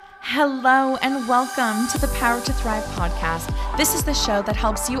Hello and welcome to the Power to Thrive podcast. This is the show that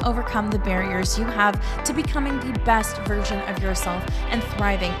helps you overcome the barriers you have to becoming the best version of yourself and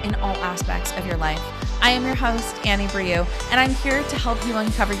thriving in all aspects of your life. I am your host, Annie Brio, and I'm here to help you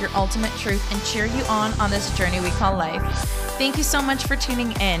uncover your ultimate truth and cheer you on this journey we call life. Thank you so much for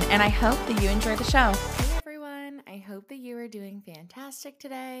tuning in, and I hope that you enjoy the show. Hey everyone, I hope that you are doing fantastic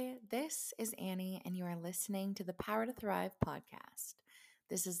today. This is Annie, and you are listening to the Power to Thrive podcast.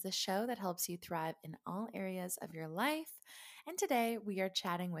 This is the show that helps you thrive in all areas of your life. And today we are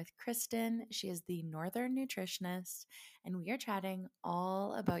chatting with Kristen. She is the Northern Nutritionist, and we are chatting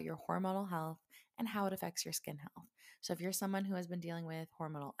all about your hormonal health and how it affects your skin health. So if you're someone who has been dealing with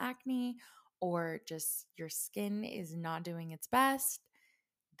hormonal acne or just your skin is not doing its best,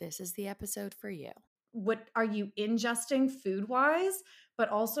 this is the episode for you. What are you ingesting food-wise, but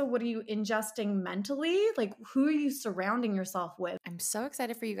also what are you ingesting mentally? Like, who are you surrounding yourself with? I'm so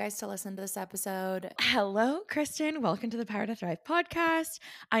excited for you guys to listen to this episode. Hello, Kristen. Welcome to the Power to Thrive podcast.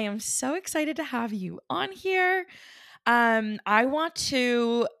 I am so excited to have you on here. I want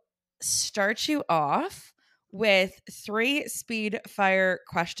to start you off with 3 speed fire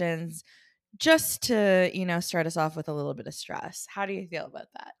questions just to, start us off with a little bit of stress. How do you feel about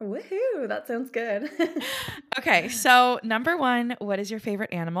that? Woohoo, that sounds good. Okay, so number 1, what is your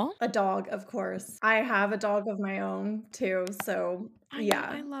favorite animal? A dog, of course. I have a dog of my own too, so yeah.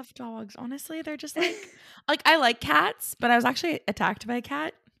 I love dogs. Honestly, they're just like I like cats, but I was actually attacked by a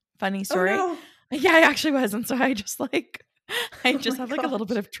cat. Funny story. Oh, no. Yeah, I actually was, and so I just have a little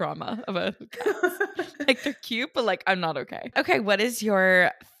bit gosh. of trauma about cats. Like they're cute, but I'm not okay. Okay, what is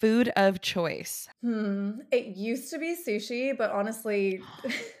your food of choice? It used to be sushi, but honestly,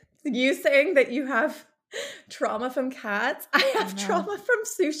 you saying that you have trauma from cats, I have trauma from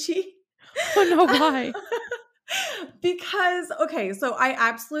sushi. Oh no, why? Because, okay, so I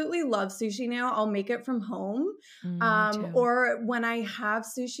absolutely love sushi now. I'll make it from home. Me too. Or when I have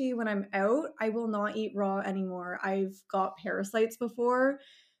sushi, when I'm out, I will not eat raw anymore. I've got parasites before.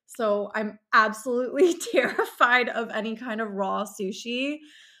 So I'm absolutely terrified of any kind of raw sushi.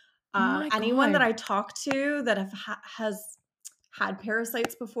 My Anyone that God. I talk to that has had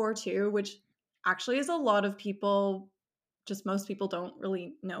parasites before too, which actually is a lot of people, just most people don't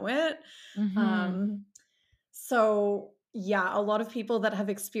really know it. So yeah, a lot of people that have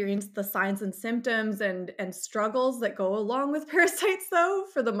experienced the signs and symptoms and struggles that go along with parasites, though,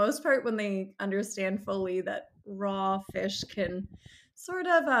 for the most part, when they understand fully that raw fish can sort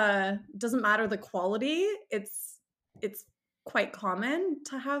of doesn't matter the quality, it's quite common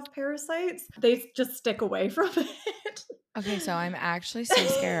to have parasites. They just stick away from it. Okay, so I'm actually so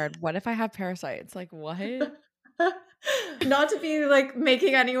scared. What if I have parasites? Like what? Not to be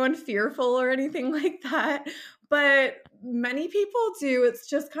making anyone fearful or anything like that, but many people do. It's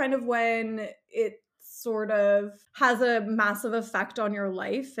just kind of when it sort of has a massive effect on your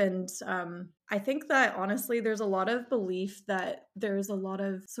life. And I think that honestly, there's a lot of belief that there's a lot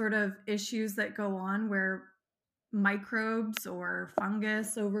of sort of issues that go on where microbes or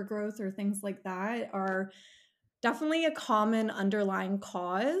fungus overgrowth or things like that are definitely a common underlying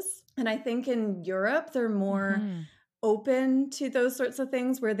cause. And I think in Europe, they're more open to those sorts of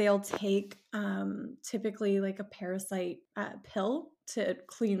things where they'll take typically like a parasite pill to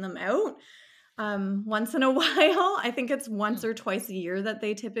clean them out once in a while. I think it's once or twice a year that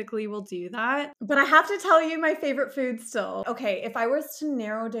they typically will do that. But I have to tell you my favorite food still. Okay, if I was to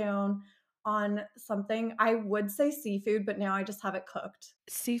narrow down on something, I would say seafood, but now I just have it cooked.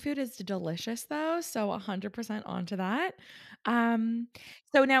 Seafood is delicious though, so 100% onto that.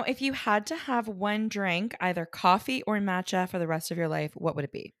 So now if you had to have one drink, either coffee or matcha for the rest of your life, what would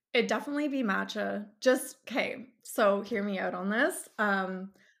it be? It'd definitely be matcha. Just okay, so hear me out on this.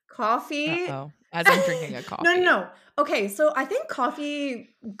 Coffee. Uh-oh. As I'm drinking a coffee. No. Okay, so I think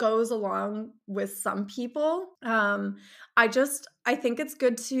coffee goes along with some people. I think it's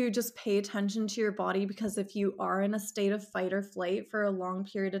good to just pay attention to your body, because if you are in a state of fight or flight for a long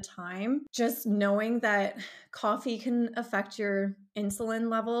period of time, just knowing that coffee can affect your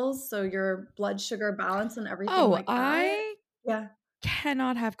insulin levels, so your blood sugar balance and everything like that. Yeah.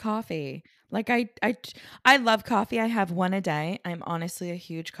 Cannot have coffee. I love coffee. I have one a day. I'm honestly a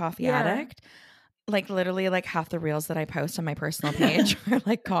huge coffee addict. Literally half the reels that I post on my personal page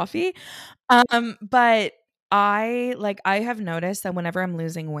are coffee. But I have noticed that whenever I'm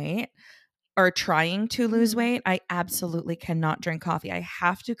losing weight or trying to lose weight, I absolutely cannot drink coffee. I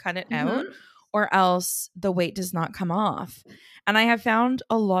have to cut it out or else the weight does not come off. And I have found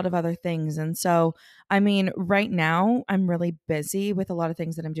a lot of other things. And so I mean, right now I'm really busy with a lot of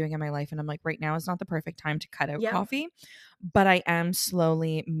things that I'm doing in my life. And I'm like, right now is not the perfect time to cut out Yep. coffee. But I am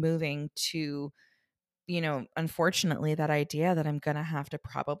slowly moving to, unfortunately, that idea that I'm going to have to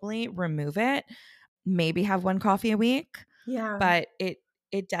probably remove it, maybe have one coffee a week. Yeah. But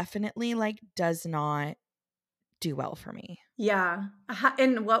it definitely like does not do well for me. Yeah.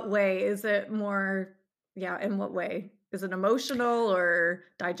 In what way? Is it more, yeah, in what way? Is it emotional or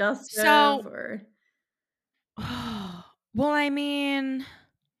digestive So, or? well, I mean,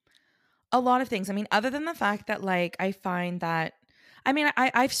 a lot of things. I mean, other than the fact that like I find that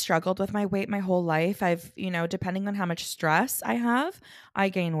I've struggled with my weight my whole life. I've, depending on how much stress I have, I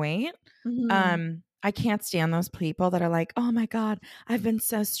gain weight. Mhm. I can't stand those people that are like, "Oh my god, I've been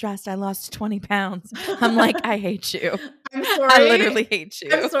so stressed. I lost 20 pounds." I'm like, "I hate you. I'm I sorry. literally hate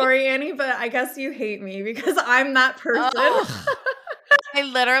I'm you." sorry, Annie, but I guess you hate me because I'm that person. Oh, I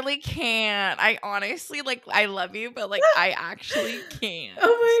literally can't. I honestly like I love you, but like I actually can't.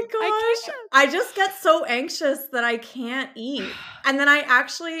 Oh my I gosh. I just get so anxious that I can't can't. eat. And then I've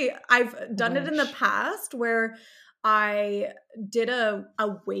I done it in the wish. past where I did a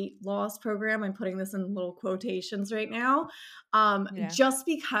weight loss program. I'm putting this in little quotations right now. Yeah. Just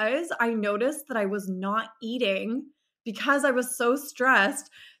because I noticed that I was not eating because I was so stressed.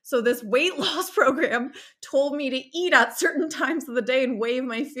 So this weight loss program told me to eat at certain times of the day and waive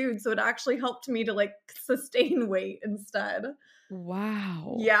my food. So it actually helped me to like sustain weight instead.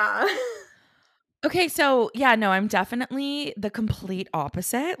 Wow. Yeah. Okay, so yeah, no, I'm definitely the complete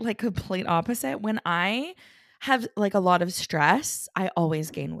opposite, like complete opposite. When I have like a lot of stress, I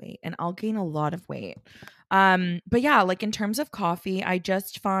always gain weight and I'll gain a lot of weight. But yeah, like in terms of coffee, I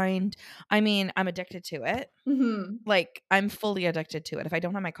just find I'm addicted to it. Mhm. Like I'm fully addicted to it. If I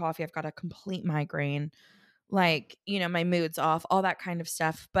don't have my coffee, I've got a complete migraine. Like, my mood's off, all that kind of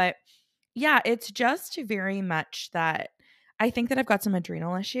stuff. But yeah, it's just very much that I think that I've got some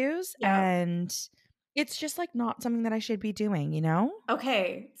adrenal issues Yep. and it's just like not something that I should be doing, you know?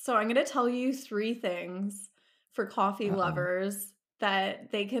 Okay, so I'm gonna tell you 3 things for coffee Uh-oh. lovers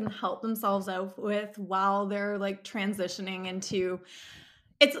that they can help themselves out with while they're, like, transitioning into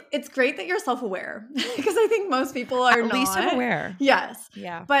it's great that you're self-aware because I think most people are At least I'm not. aware. Yes,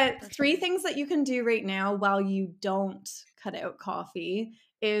 Yeah, but for 3 sure. things that you can do right now while you don't cut out coffee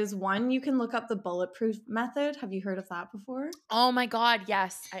is 1, you can look up the bulletproof method. Have you heard of that before? Oh my god,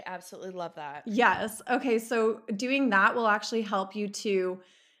 yes. I absolutely love that. Yes. Okay, so doing that will actually help you to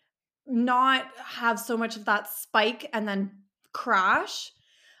not have so much of that spike and then crash,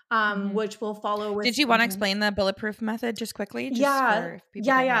 Mhm. which will follow with Did you want to sometimes. explain the bulletproof method just quickly, just Yeah, for if people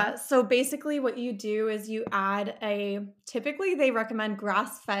yeah, don't know? yeah. So basically, what you do is you add typically they recommend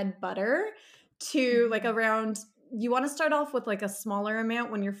grass fed butter to like Mhm. around, you want to start off with like a smaller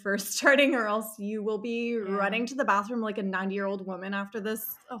amount when you're first starting, or else you will be Yeah. running to the bathroom like a 90-year-old woman after this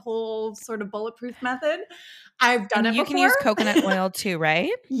whole sort of bulletproof method. I've done And it you can before. use coconut oil too,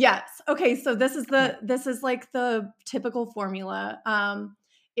 right? Yes. Okay, so Okay. this is like the typical formula.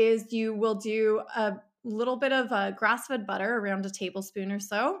 Is you will do a little bit of grass-fed butter, around a tablespoon or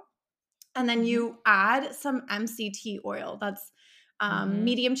so, and then Mhm. you add some MCT oil. That's Mhm.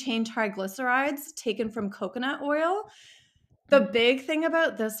 medium chain triglycerides taken from coconut oil. The Mhm. big thing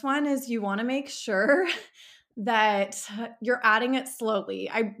about this one is you want to make sure that you're adding it slowly.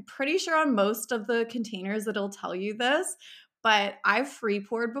 I'm pretty sure on most of the containers it'll tell you this, but I've free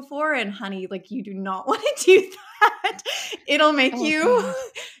poured before and honey, like you do not want to do that. It'll make Oh you god.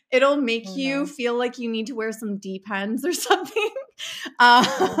 it'll make Oh you no. feel like you need to wear some Depends or something.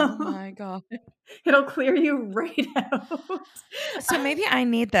 Oh Um, my god. it'll clear you right out. So maybe I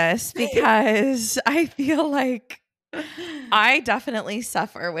need this because I feel like I definitely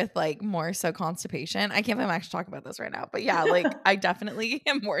suffer with like more so constipation. I can't believe I'm actually talking about this right now, but yeah, like I definitely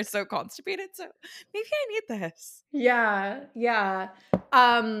am more so constipated. So maybe I need this. Yeah, yeah.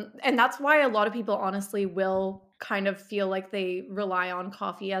 And that's why a lot of people honestly will kind of feel like they rely on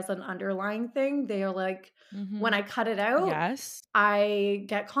coffee as an underlying thing. They are like, when Hmm. I cut it out, Yes. I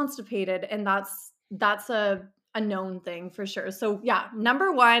get constipated, and that's a known thing for sure. So yeah,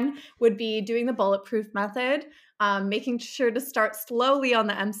 number one would be doing the bulletproof method, making sure to start slowly on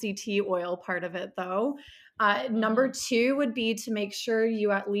the MCT oil part of it though. Number Hmm. two would be to make sure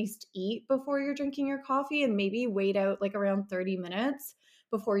you at least eat before you're drinking your coffee and maybe wait out like around 30 minutes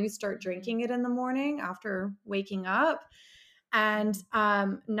before you start Hmm. drinking it in the morning after waking up. And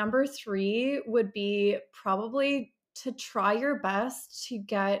Hmm. number three would be probably to try your best to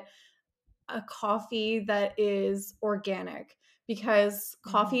get a coffee that is organic, because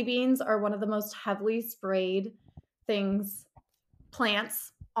Hmm. coffee beans are one of the most heavily sprayed things,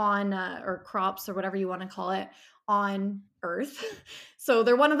 plants on or crops or whatever you want to call it on earth. So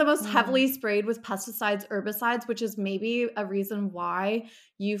they're one of the most Wow. heavily sprayed with pesticides, herbicides, which is maybe a reason why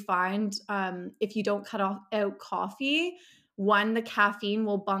you find if you don't cut off out coffee, one, the caffeine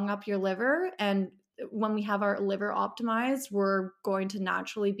will bung up your liver. And when we have our liver optimized, we're going to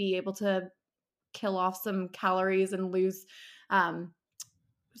naturally be able to kill off some calories and lose um,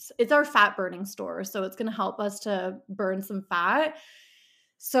 it's our fat burning store. So it's going to help us to burn some fat.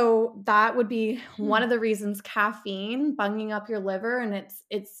 So that would be one Hmm. of the reasons, caffeine bunging up your liver, and it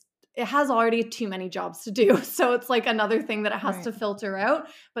has already too many jobs to do. So it's like another thing that it has Right. to filter out.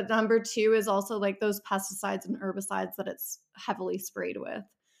 But number two is also like those pesticides and herbicides that it's heavily sprayed with.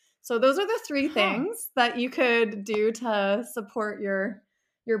 So those are the three Huh. things that you could do to support your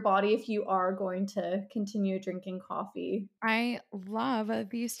body if you are going to continue drinking coffee. I love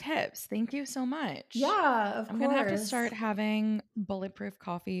these tips. Thank you so much. Yeah, of I'm gonna have to start course. having bulletproof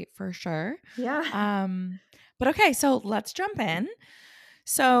coffee for sure. Yeah. Um, but okay, so let's jump in.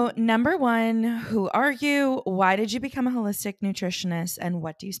 So, number one, who are you? Why did you become a holistic nutritionist? And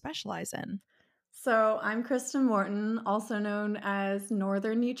what do you specialize in? So I'm Kristen Morton, also known as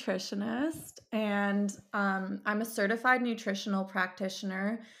Northern Nutritionist, and I'm a certified nutritional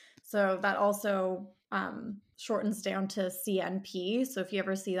practitioner. So that also shortens down to CNP. So if you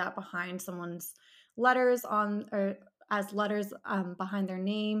ever see that behind someone's letters on or as letters behind their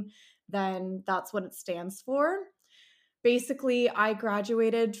name, then that's what it stands for. Basically, I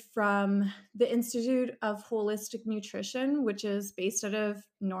graduated from the Institute of Holistic Nutrition, which is based out of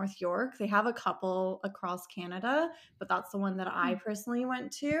North York. They have a couple across Canada, but that's the one that I Hmm, personally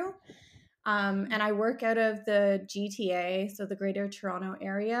went to. hmm, And I work out of the GTA, so the Greater Toronto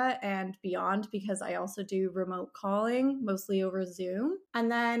Area and beyond, because I also do remote calling, mostly over Zoom.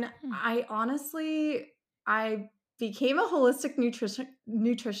 And then hmm, I became a holistic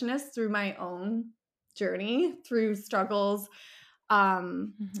nutritionist through my own journey, through struggles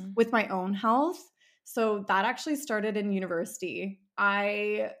mhm, with my own health. So that actually started in university.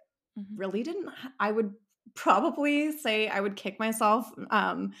 I mhm. really didn't, I would probably say I would kick myself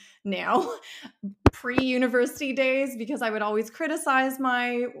now pre-university days because I would always criticize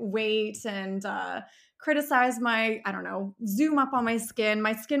my weight and criticize my, I don't know, zoom up on my skin.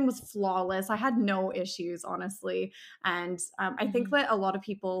 My skin was flawless. I had no issues, honestly. And I think Mhm. that a lot of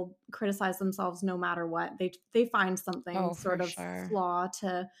people criticize themselves no matter what. They find something Oh, sort for of sure. flaw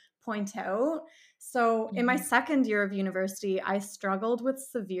to point out. So in my Mhm, second year of university, I struggled with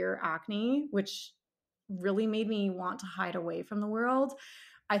severe acne, which really made me want to hide away from the world.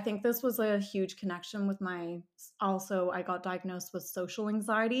 I think this was a huge connection with I got diagnosed with social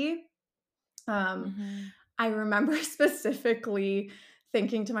anxiety. Um, mhm. I remember specifically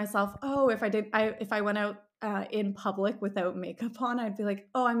thinking to myself, "Oh, if I went out in public without makeup on, I'd be like,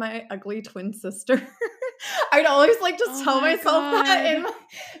 oh, I'm my ugly twin sister." I'd always like just Oh tell my myself that God.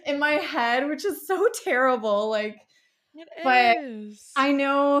 in my head, which is so terrible. It But is. I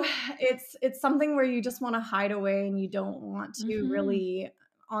know it's something where you just want to hide away and you don't want to Mhm. really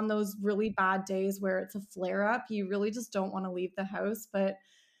on those really bad days where it's a flare up, you really just don't want to leave the house, but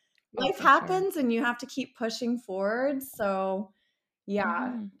Oh, life for sure. happens and you have to keep pushing forward. So,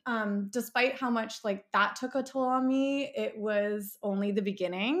 yeah, Mhm, despite how much like that took a toll on me, it was only the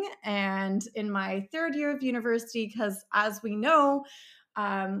beginning. And in my third year of university, because as we know,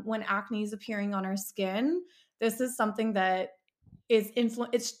 when acne is appearing on our skin, this is something that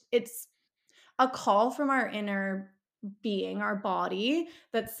it's a call from our inner being, our body,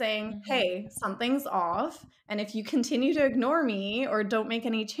 that's saying, mhm. hey, something's off. And if you continue to ignore me or don't make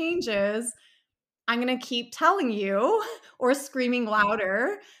any changes, I'm going to keep telling you or screaming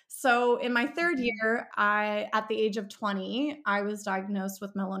louder. So in my third Mhm. year, at the age of 20, I was diagnosed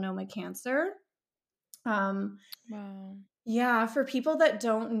with melanoma cancer. Um, Wow. yeah, for people that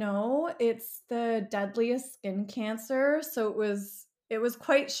don't know, it's the deadliest skin cancer, so it was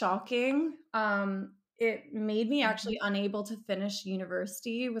quite shocking. It made me actually Mhm. unable to finish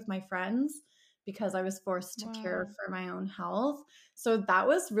university with my friends because I was forced to care Wow. for my own health. So that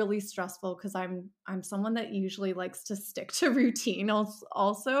was really stressful because I'm someone that usually likes to stick to routine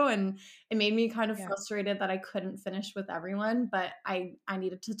also, and it made me kind of Yeah. frustrated that I couldn't finish with everyone, but I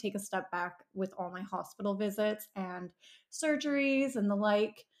needed to take a step back with all my hospital visits and surgeries and the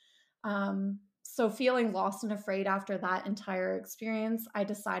like. So feeling lost and afraid after that entire experience, I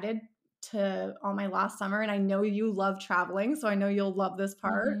decided to on my last summer, and I know you love traveling, so I know you'll love this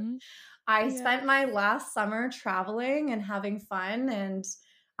part. Mhm. I spent Yes. my last summer traveling and having fun and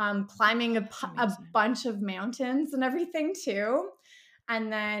climbing That's a amazing. bunch of mountains and everything too.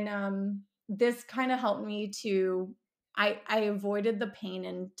 And then this kind of helped me to I avoided the pain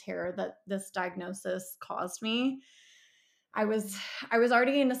and terror that this diagnosis caused me. I was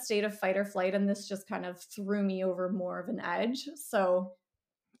already in a state of fight or flight, and this just kind of threw me over more of an edge. So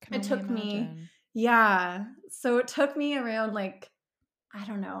Can it only took me, imagine. yeah. So it took me around, like, I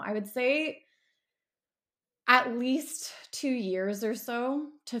don't know, I would say at least 2 years or so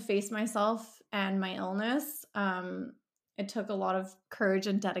to face myself and my illness. It took a lot of courage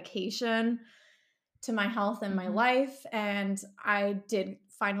and dedication to my health and my Mm-hmm. life, and I did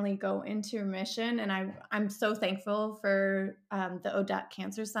finally go into remission. And I'm so thankful for the Odette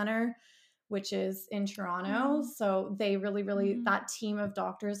Cancer Center, which is in Toronto. Oh. So they really, Mm-hmm. that team of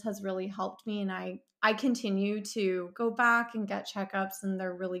doctors has really helped me, and I continue to go back and get checkups, and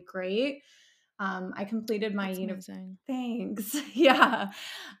they're really great. I completed my That's amazing. thanks. Yeah.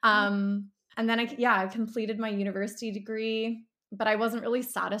 Yep. And then I completed my university degree, but I wasn't really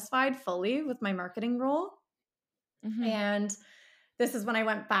satisfied fully with my marketing role. Mm-hmm. And this is when I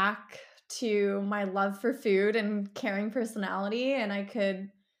went back to my love for food and caring personality, and I could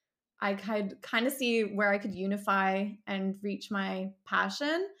kind of see where I could unify and reach my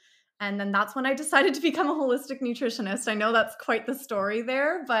passion. And then that's when I decided to become a holistic nutritionist. I know that's quite the story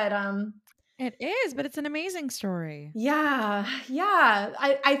there, but It is, but it's an amazing story. yeah, yeah.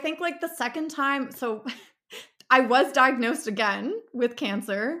 I think like the second time, so I was diagnosed again with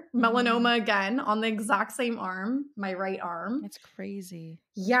cancer, Mm-hmm. melanoma again on the exact same arm, my right arm. It's crazy.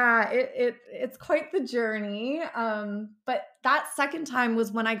 Yeah, it's quite the journey. But that second time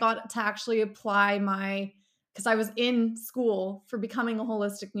was when I got to actually apply my, because I was in school for becoming a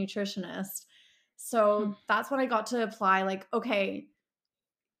holistic nutritionist. Hmm. So that's when I got to apply, like, okay,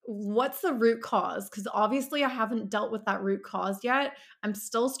 what's the root cause? Because obviously I haven't dealt with that root cause yet. I'm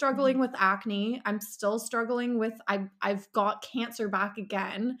still Mm-hmm. struggling with acne. I'm still struggling with, I've got cancer back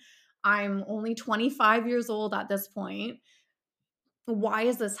again. I'm only 25 years old at this point. Why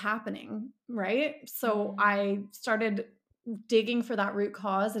is this happening? Right. So Mm. I started digging for that root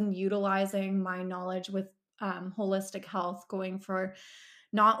cause and utilizing my knowledge with holistic health, going for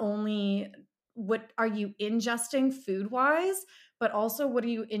not only what are you ingesting food wise, but also what are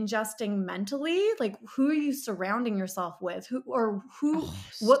you ingesting mentally? Like, who are you surrounding yourself with? Oh,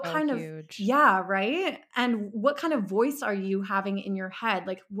 What so kind of, huge. yeah, right? And what kind of voice are you having in your head?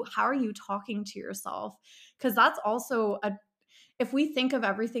 Like, how are you talking to yourself? Because that's also a, if we think of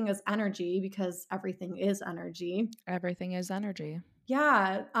everything as energy, because everything is energy, Everything is energy.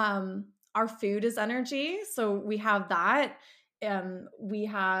 yeah, our food is energy, so we have that. We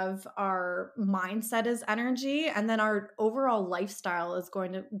have our mindset is energy, and then our overall lifestyle is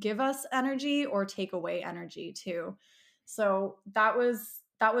going to give us energy or take away energy too. So that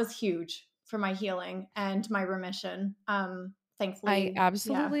was huge for my healing and my remission. I Thankfully, yeah.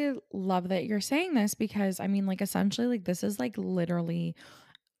 absolutely love that you're saying this because I mean, like, essentially, like, this is like literally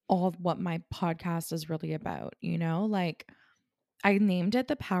all of what my podcast is really about, you know? Like, I named it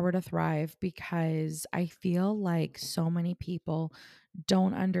The Power to Thrive because I feel like so many people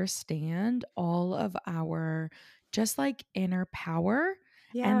don't understand all of our just like inner power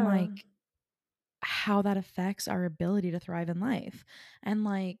and Yeah. like how that affects our ability to thrive in life. And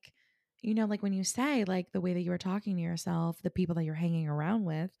like, you know, like when you say like the way that you were talking to yourself, the people that you're hanging around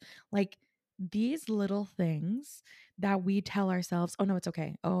with, like these little things that we tell ourselves, oh no, it's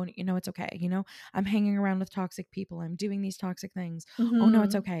okay. Oh, you know, it's okay. You know, I'm hanging around with toxic people. I'm doing these toxic things. Oh no,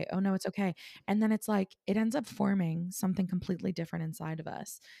 it's Mhm. okay. Oh no, it's okay. And then it's like it ends up forming something completely different inside of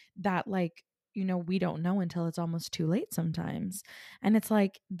us that like, you know, we don't know until it's almost too late sometimes. And it's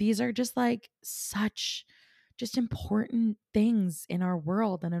like, these are just like such just important things in our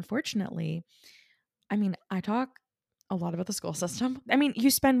world. And unfortunately, I mean, I talk a lot about the school system. I mean, you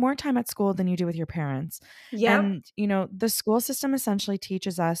spend more time at school than you do with your parents. Yep. And, you know, the school system essentially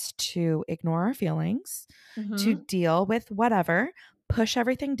teaches us to ignore our feelings, to Mhm. deal with whatever, push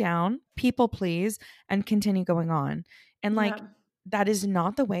everything down, people please, and continue going on. And like, Yep. that is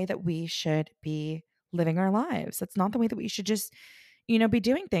not the way that we should be living our lives. That's not the way that we should just, you know, be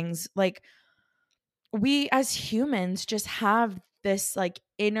doing things. Like, we as humans just have this like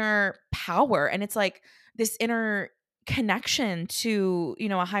inner power and it's like this inner connection to, you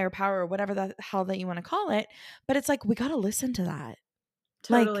know, a higher power or whatever the hell that you want to call it, but it's like we got to listen to that.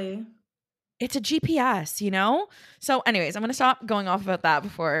 Like Totally. it's a GPS, you know? So anyways, I'm going to stop going off about that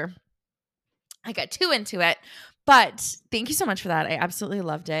before I get too into it. But thank you so much for that. I absolutely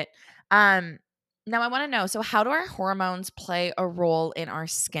loved it. Um Now I want to know, so how do our hormones play a role in our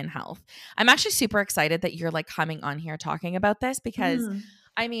skin health? I'm actually super excited that you're like coming on here talking about this because Mhm.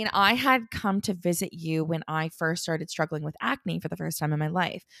 I mean, I had come to visit you when I first started struggling with acne for the first time in my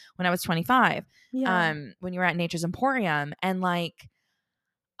life when I was 25. Yeah. When you were at Nature's Emporium, and like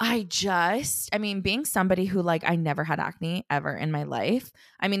I mean, being somebody who like I never had acne ever in my life.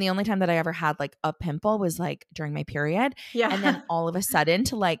 I mean, the only time that I ever had like a pimple was like during my period. And then Yeah. all of a sudden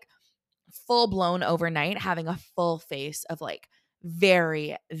to like full blown overnight having a full face of like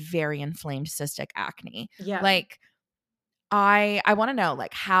very, very inflamed cystic acne. Yeah. Like I want to know,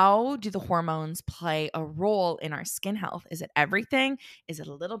 like, how do the hormones play a role in our skin health? Is it everything? Is it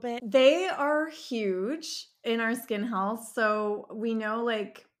a little bit? They are huge in our skin health. So we know,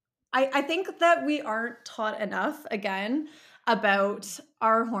 like, I think that we aren't taught enough, again, about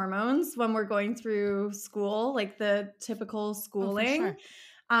our hormones when we're going through school, like the typical Oh, for schooling.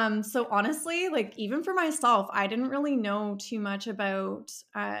 sure. So honestly, like, even for myself, I didn't really know too much about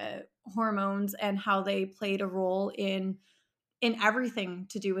hormones and how they played a role in everything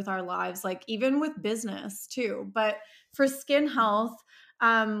to do with our lives, like even with business too. But for skin Mhm. health,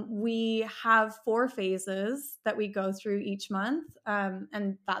 we have 4 phases that we go through each month,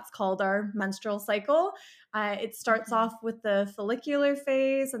 and that's called our menstrual cycle. It starts Mhm. off with the follicular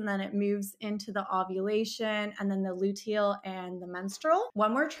phase, and then it moves into the ovulation, and then the luteal and the menstrual.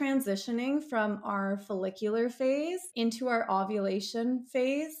 When we're transitioning from our follicular phase into our ovulation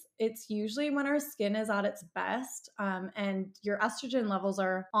phase, it's usually when our skin is at its best, and your estrogen levels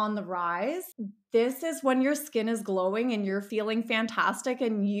are on the rise. This is when your skin is glowing and you're feeling fantastic,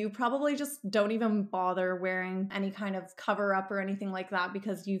 and you probably just don't even bother wearing any kind of cover up or anything like that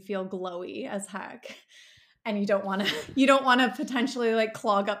because you feel glowy as heck. And you don't want to you don't want to potentially like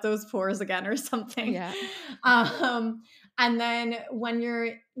clog up those pores again or something. Yeah. um and then when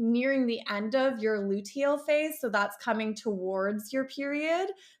you're nearing the end of your luteal phase, so that's coming towards your period,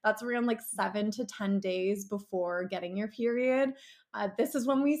 that's around like 7 to 10 days before getting your period. This is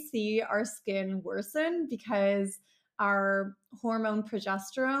when we see our skin worsen because our hormone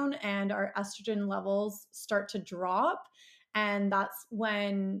progesterone and our estrogen levels start to drop. And that's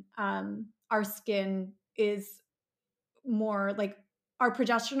when our skin is more like, our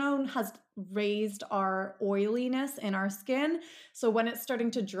progesterone has raised our oiliness in our skin. So when it's starting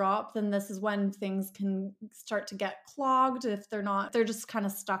to drop, then this is when things can start to get clogged if they're not, they're just kind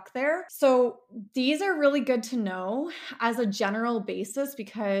of stuck there. So these are really good to know as a general basis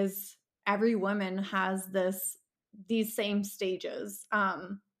because every woman has these same stages.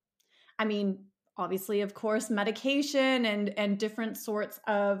 I mean, obviously, of course, medication and different sorts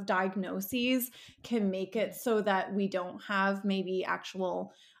of diagnoses can make it so that we don't have maybe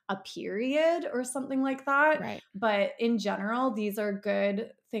actual a period or something like that. Right. But in general, these are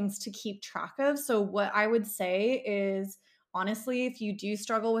good things to keep track of. So what I would say is, honestly, if you do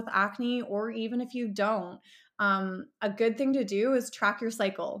struggle with acne, or even if you don't, a good thing to do is track your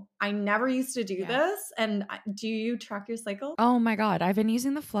cycle. I never used to do Yeah. this. And do you track your cycle? Oh my God. I've been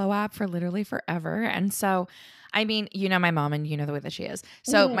using the Flow app for literally forever. And so, I mean, you know, my mom and you know the way that she is.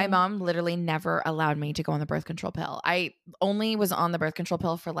 So, my Mhm. mom literally never allowed me to go on the birth control pill. I only was on the birth control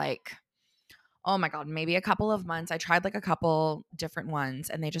pill for like, oh my God, maybe a couple of months. I tried like a couple different ones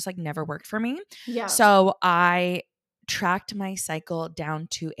and they just like never worked for me. Yeah. So I tracked my cycle down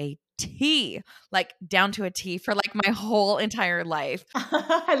to a T, like down to a T for like my whole entire life.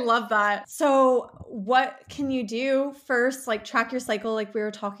 I love that. So, what can you do first? Like, track your cycle, like we were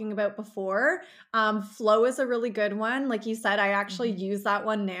talking about before. Flow is a really good one. Like you said, I actually Mhm. use that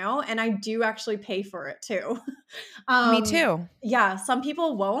one now, and I do actually pay for it too. Me too. Yeah, some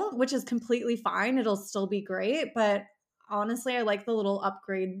people won't, which is completely fine. It'll still be great, but honestly, I like the little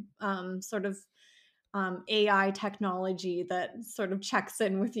upgrade, sort of AI technology that sort of checks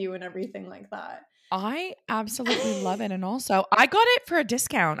in with you and everything like that. I absolutely love it. And also, I got it for a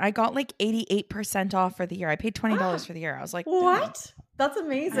discount. I got like 88% off for the year. I paid $20 for the year. I was like, dang, What? That's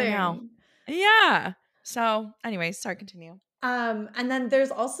I know. amazing. Yeah. So, anyways, sorry, continue. And then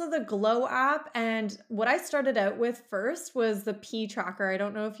there's also the Glow app. And what I started out with first was the P tracker. I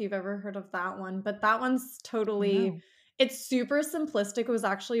don't know if you've ever heard of that one, but that one's totally, No. it's super simplistic. It was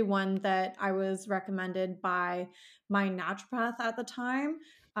actually one that I was recommended by my naturopath at the time.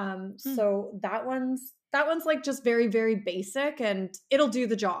 Mm, So that one's like just very, very basic, and it'll do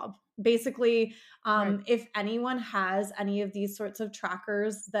the job. Basically, right. if anyone has any of these sorts of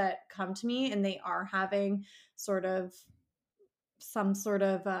trackers that come to me and they are having sort of some sort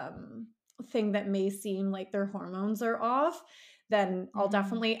of thing that may seem like their hormones are off, then I'll Mm,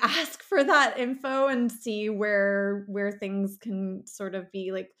 definitely ask for that info and see where things can sort of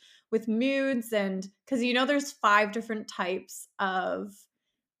be like with moods. And because there's 5 different types of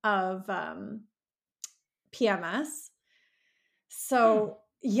PMS. hmm. So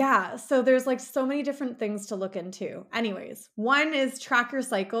Yeah, so there's like so many different things to look into. Anyways, one is track your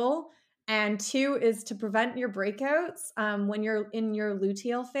cycle, and two is to prevent your breakouts when you're in your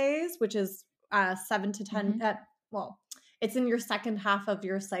luteal phase, which is 7 to 10. Well, it's in your second half of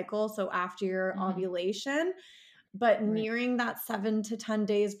your cycle, so after your ovulation, but Right. nearing that 7 to 10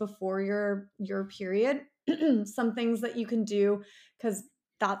 days before your period. Some things that you can do, because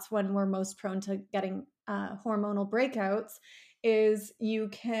that's when we're most prone to getting hormonal breakouts, is you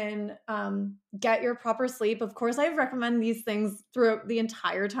can get your proper sleep. Of course, I recommend these things throughout the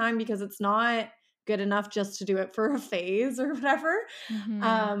entire time because it's not good enough just to do it for a phase or whatever.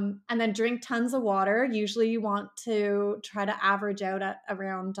 And then drink tons of water. Usually you want to try to average out at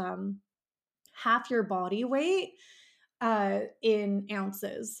around half your body weight in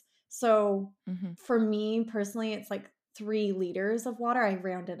ounces. So for me personally, it's like 3 liters of water. I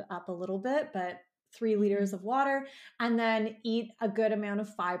rounded up a little bit, but 3 liters of water, and then eat a good amount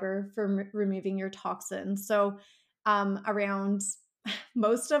of fiber for removing your toxins. So around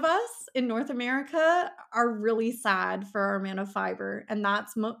most of us in North America are really sad for our amount of fiber, and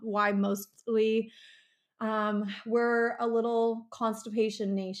that's why mostly we're a little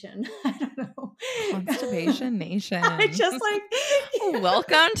constipation nation. I don't know. Constipation nation. I just like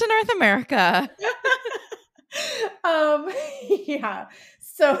Welcome to North America. yeah.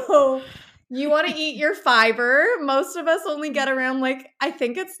 So you want to eat your fiber. Most of us only get around like I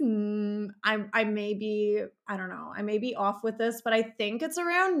think it's I may be I don't know. I may be off with this, but I think it's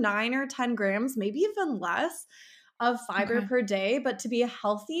around 9 or 10 grams, maybe even less of fiber per day, but to be a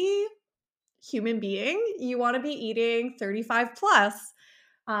healthy human being, you want to be eating 35 plus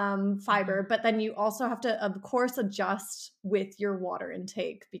fiber, but then you also have to, of course, adjust with your water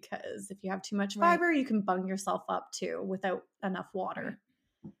intake, because if you have too much Right. fiber, you can bung yourself up too without enough water.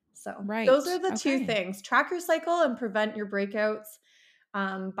 So those are Right. the two things: track your cycle and prevent your breakouts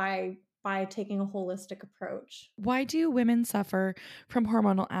by taking a holistic approach. Why do women suffer from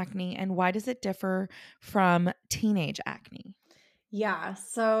hormonal acne, and why does it differ from teenage acne? Yeah,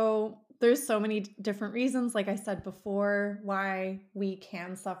 so there's so many different reasons, like I said before, why we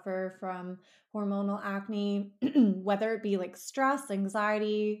can suffer from hormonal acne, whether it be like stress,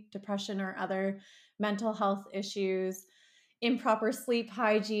 anxiety, depression, or other mental health issues, improper sleep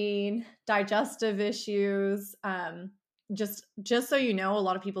hygiene, digestive issues. Just so you know, a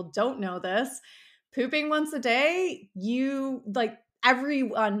lot of people don't know this. Pooping once a day, you like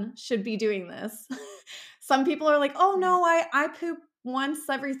everyone should be doing this. Some people are like, oh no, I poop once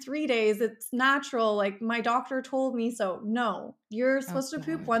every 3 days. It's natural. Like my doctor told me so. No, you're supposed to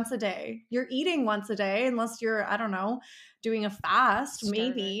poop once a day. You're eating once a day, unless you're, I don't know, doing a fast,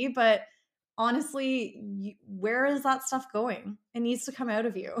 maybe. But honestly, where is that stuff going? It needs to come out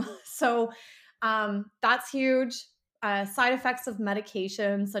of you. So that's huge. Side effects of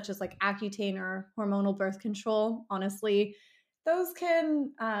medications such as like Accutane or hormonal birth control, honestly, those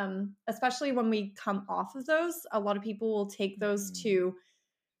can, especially when we come off of those, a lot of people will take those to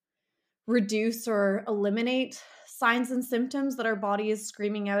reduce or eliminate signs and symptoms that our body is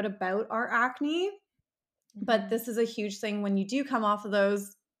screaming out about our acne. But this is a huge thing. When you do come off of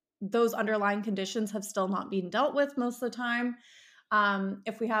those underlying conditions have still not been dealt with most of the time.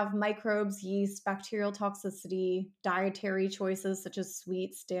 If we have microbes, yeast, bacterial toxicity, dietary choices such as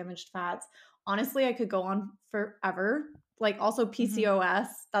sweets, damaged fats, honestly, I could go on forever. Like also PCOS,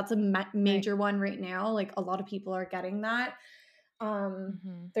 that's a major one right now. Like a lot of people are getting that.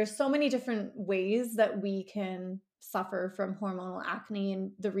 There's so many different ways that we can suffer from hormonal acne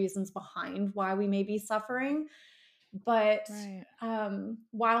and the reasons behind why we may be suffering. But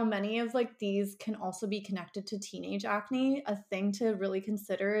while many of like these can also be connected to teenage acne, a thing to really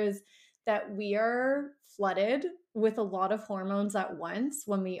consider is that we are flooded with a lot of hormones at once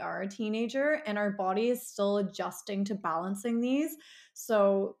when we are a teenager, and our body is still adjusting to balancing these.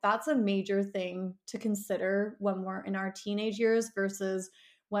 So that's a major thing to consider when we're in our teenage years versus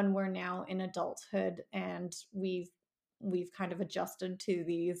when we're now in adulthood and we've kind of adjusted to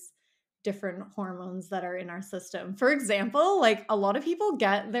these different hormones that are in our system. For example, like a lot of people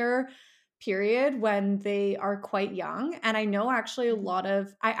get their period when they are quite young. And I know actually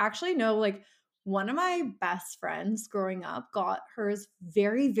I actually know like one of my best friends growing up got hers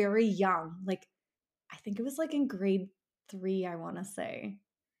very, very young. Like I think it was like in grade 3, I want to say.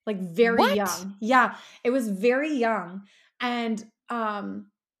 Like very What? young. Yeah, it was very young. And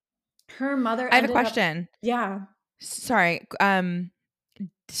her mother I have a ended up, question. yeah. Sorry.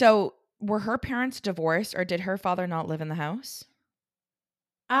 So were her parents divorced, or did her father not live in the house?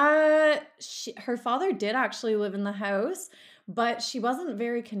 Her father did actually live in the house, but she wasn't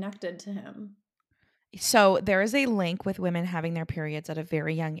very connected to him. So there is a link with women having their periods at a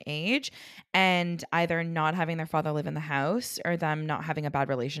very young age and either not having their father live in the house or them not having a bad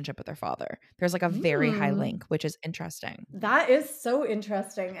relationship with their father. There's like a very high Mm, link, which is interesting. that is so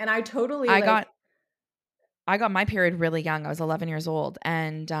interesting. And I totally I like, got I got my period really young. I was 11 years old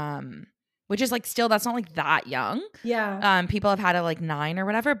and which is like still that's not like that young. yeah. People have had it like 9 or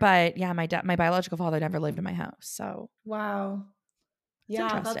whatever, but yeah, my biological father never lived in my house. So, Wow. it's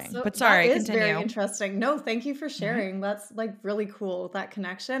Yeah, that's interesting. But that sorry, is very continue. interesting. No, thank you for Yeah. sharing. That's like really cool, that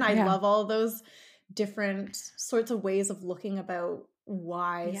connection. I Yeah. love all those different sorts of ways of looking about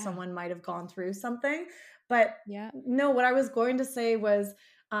why Yeah. someone might have gone through something. But Yeah. no, what I was going to say was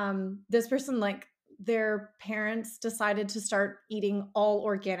this person, like, their parents decided to start eating all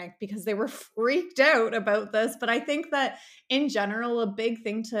organic because they were freaked out about this. But I think that in general, a big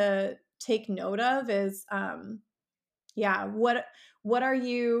thing to take note of is yeah, what are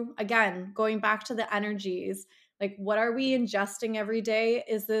you, again, going back to the energies, like what are we ingesting every day?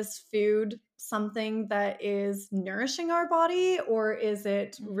 Is this food something that is nourishing our body, or is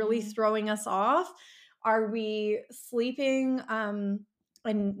it really Mhm. throwing us off? Are we sleeping and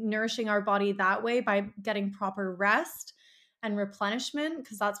nourishing our body that way by getting proper rest and replenishment,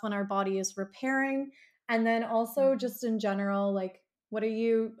 because that's when our body is repairing? And then also Mhm. just in general, like what are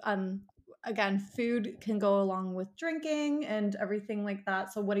you again, food can go along with drinking and everything like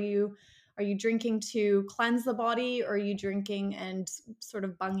that. So what are you drinking to cleanse the body, or are you drinking and sort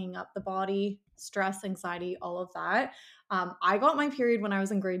of bunging up the body, stress, anxiety, all of that? I got my period when I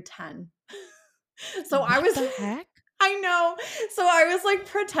was in grade 10. So I What was the heck? I know. So I was like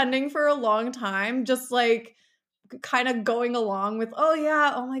pretending for a long time, just like kind of going along with, oh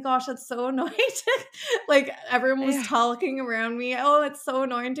yeah, oh my gosh, that's so annoying. Like everyone was Yeah. talking around me, oh, it's so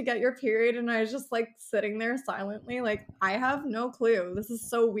annoying to get your period. And I was just like sitting there silently, like, I have no clue. This is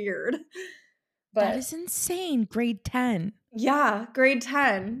so weird. That But is insane. Grade 10. yeah, grade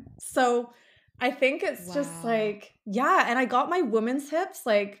 10. So I think it's just Wow. like, yeah. And I got my women's hips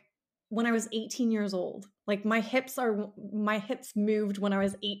like when I was 18 years old. Like my hips moved when I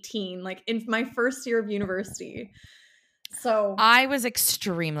was 18, like in my first year of university. So I was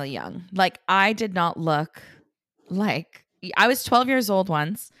extremely young. Like I did not look like I was 12 years old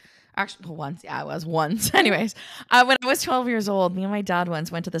once. Actually, well, once, yeah, I was once. Anyways, when I was 12 years old, me and my dad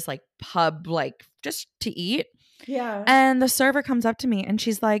once went to this like pub, like just to eat. yeah. And the server comes up to me and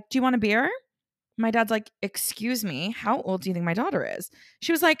she's like, "Do you want a beer?" My dad's like, "Excuse me, how old do you think my daughter is?"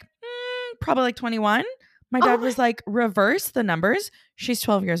 She was like, Probably like 21." My Oh dad my was like, "Reverse the numbers. She's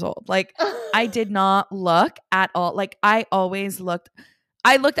 12 years old." Like, I did not look at all. Like, I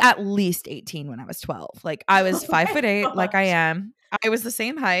looked at least 18 when I was 12. Like, I was oh 5'8", my like I gosh. am. I was the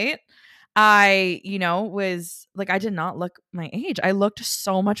same height. I, was like, I did not look my age. I looked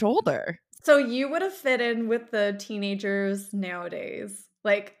so much older. So you would have fit in with the teenagers nowadays.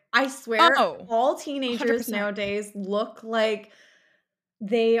 Like, I swear Oh, all 100%. teenagers nowadays look like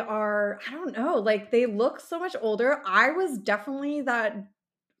they are, I don't know, like they look so much older. I was definitely that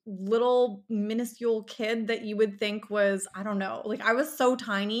little minuscule kid that you would think was, I don't know, like I was so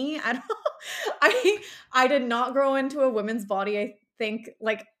tiny. I don't I did not grow into a woman's body. I think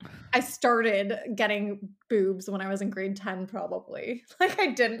like I started getting boobs when I was in grade 10 probably. Like I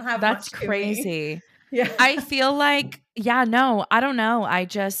didn't have That's much to me. crazy. Yeah. I feel like, yeah, no, I don't know. I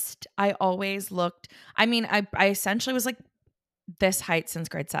always looked, I essentially was like this height since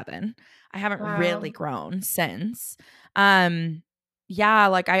grade 7. I haven't really Wow. grown since. Um, yeah,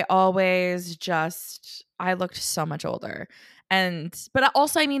 like I looked so much older. But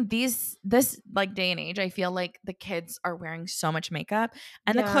also, this like day and age, I feel like the kids are wearing so much makeup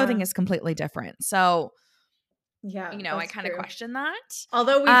and the clothing Yeah. is completely different. So, Yeah, I that's kind of true. question that.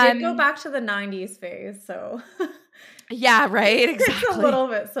 Although we did go Um, back to the 90s phase, so yeah, right, it's a exactly. little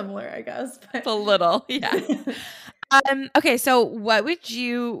bit similar, I guess, but A little, yeah. Okay, so what would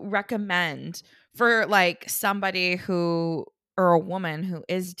you recommend for like somebody who or a woman who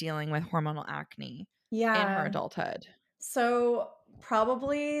is dealing with hormonal acne in her yeah. adulthood? So,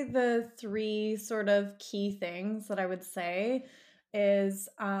 probably the 3 sort of key things that I would say is,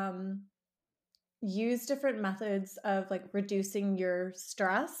 use different methods of like reducing your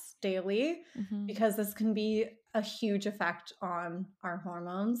stress daily, Mhm. because this can be a huge effect on our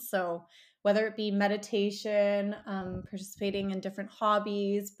hormones. So whether it be meditation, participating in different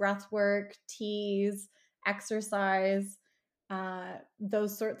hobbies, breath work, teas, exercise,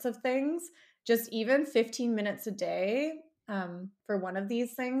 those sorts of things, just even 15 minutes a day for one of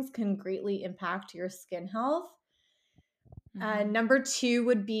these things can greatly impact your skin health. Mhm. Number 2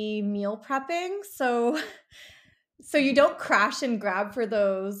 would be meal prepping. So you don't crash and grab for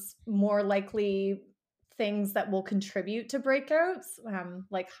those more likely things that will contribute to breakouts,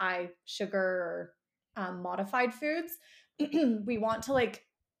 like high sugar or modified foods. We want to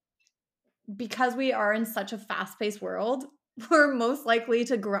because we are in such a fast-paced world, we're most likely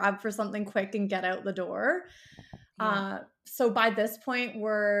to grab for something quick and get out the door. Yeah. So by this point,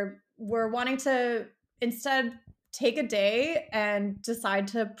 we're wanting to instead take a day and decide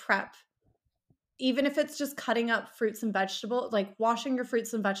to prep, even if it's just cutting up fruits and vegetables, like washing your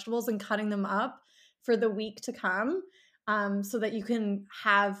fruits and vegetables and cutting them up for the week to come, so that you can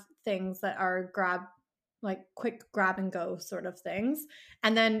have things that are quick grab and go sort of things.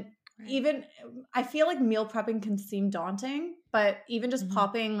 And then Right. even, I feel like meal prepping can seem daunting, but even just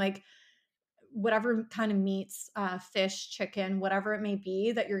popping whatever kind of meats, fish, chicken, whatever it may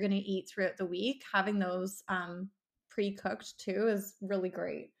be that you're going to eat throughout the week, having those pre-cooked too is really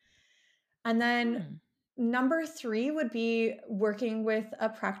great. And then number 3 would be working with a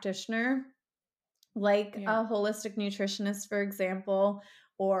practitioner, like Yeah. a holistic nutritionist, for example,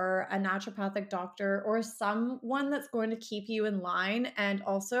 or a naturopathic doctor, or someone that's going to keep you in line and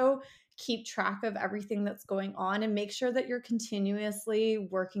also keep track of everything that's going on and make sure that you're continuously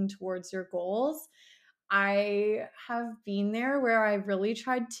working towards your goals. I have been there where I really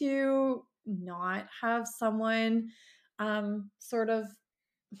tried to not have someone sort of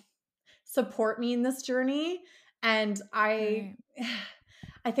support me in this journey, and I Right.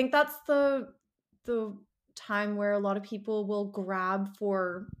 I think that's the time where a lot of people will grab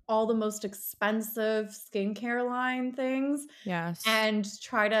for all the most expensive skincare line things Yes. and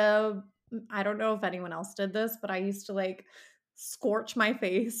try to, I don't know if anyone else did this, but I used to scorch my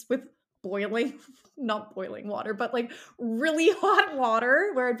face with boiling, not boiling water, but really hot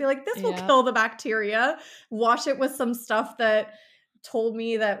water, where I'd be like, this will Yeah. kill the bacteria. Wash it with some stuff that told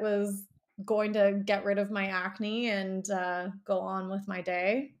me that was going to get rid of my acne and go on with my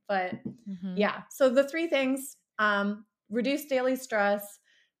day. But yeah, so the 3 things: reduce daily stress,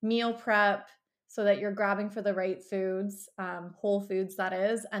 meal prep so that you're grabbing for the right foods, whole foods that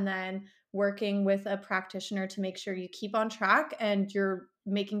is, and then working with a practitioner to make sure you keep on track and you're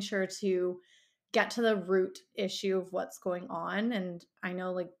making sure to get to the root issue of what's going on. And I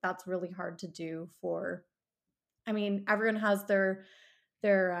know that's really hard to do for, I mean, everyone has their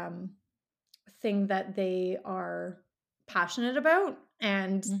thing that they are passionate about,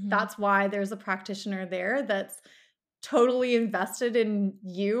 and that's why there's a practitioner there that's totally invested in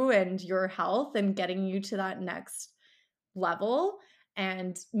you and your health and getting you to that next level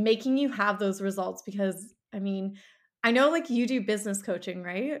and making you have those results. Because I mean, I know you do business coaching,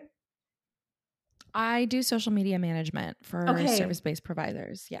 right? I do social media management for Okay. service-based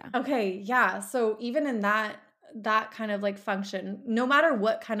providers. Yeah. Okay, yeah. So even in that kind of function, no matter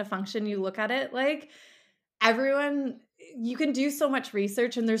what kind of function you look at it, everyone, you can do so much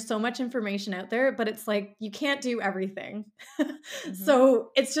research and there's so much information out there, but it's you can't do everything.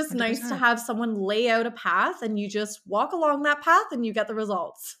 So it's just nice to 100%. have someone lay out a path and you just walk along that path and you get the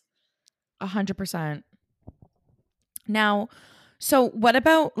results. 100%. Now, so what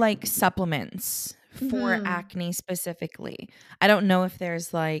about supplements for Mhm. acne specifically? I don't know if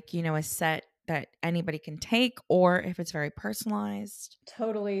there's a set that anybody can take or if it's very personalized.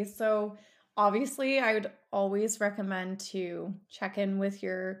 Totally. So obviously, I would always recommend to check in with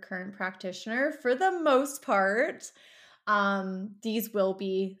your current practitioner. For the most part, these will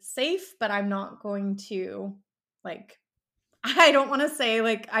be safe, but I'm not going to like I don't want to say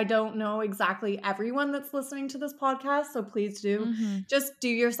I don't know exactly everyone that's listening to this podcast, so please do Mhm. just do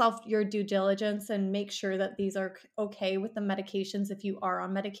yourself your due diligence and make sure that these are okay with the medications. If you are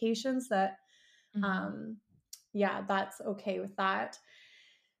on medications, that Mhm. um yeah, that's okay with that.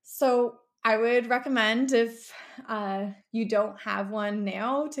 So I would recommend, if you don't have one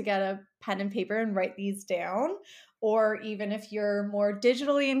now, to get a pen and paper and write these down. Or even if you're more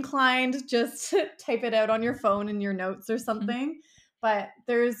digitally inclined, just type it out on your phone in your notes or Mhm. something. But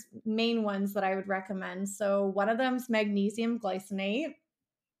there's main ones that I would recommend. So one of them is magnesium glycinate.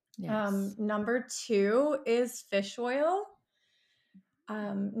 Yes. Number 2 is fish oil.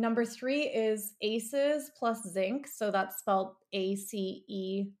 Number 3 is ACEs plus zinc. So that's spelled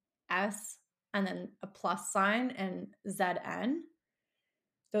ACES and then a plus sign and ZN.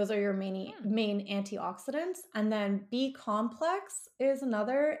 Those are your main antioxidants. And then B complex is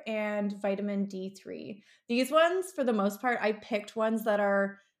another, and vitamin D3. These ones, for the most part, I picked ones that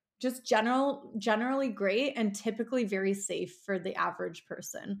are just generally great and typically very safe for the average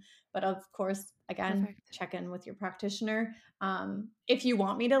person. But of course, again, Perfect. check in with your practitioner. If you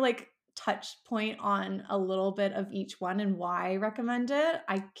want me to touch point on a little bit of each one and why I recommend it,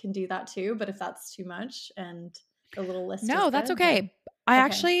 I can do that too. But if that's too much and the little list is No, that's good, then okay. I okay.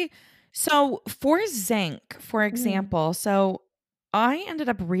 actually So for zinc, for Mm. example, so I ended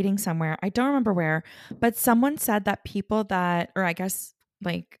up reading somewhere, I don't remember where, but someone said that people that, or I guess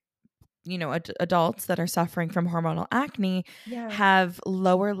like, adults that are suffering from hormonal acne Yeah. have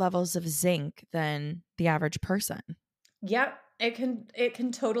lower levels of zinc than the average person. Yep, it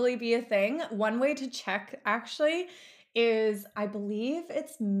can totally be a thing. One way to check actually is I believe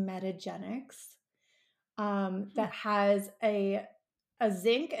it's Metagenics Hmm, that has a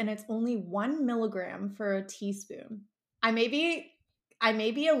zinc and it's only 1 milligram for a teaspoon. I may be I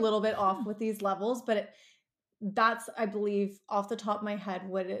may be a little bit hmm, off with these levels, but that's I believe off the top of my head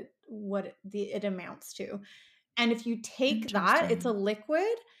what it amounts to. And if you take that, it's a interesting.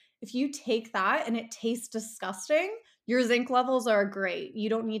 liquid. If you take that and it tastes disgusting, your zinc levels are great. You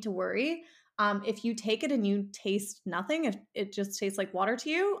don't need to worry. If you take it and you taste nothing, if it just tastes like water to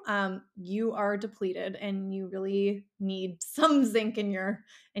you, you are depleted and you really need some zinc in your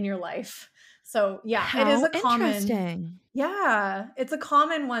life. So yeah, it is How a common. interesting. Yeah, it's a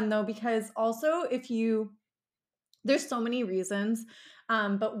common one though because also if you there's so many reasons.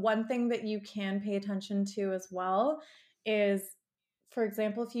 But one thing that you can pay attention to as well is, for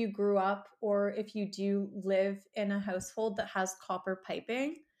example, if you grew up or if you do live in a household that has copper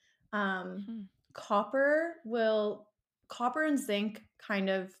piping, um, Hmm, copper will copper and zinc kind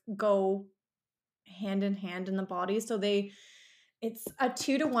of go hand in hand in the body. So it's a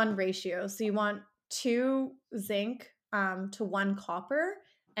 2-to-1 ratio. So you want 2 zinc to 1 copper.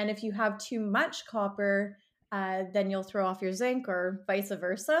 And if you have too much copper, then you'll throw off your zinc or vice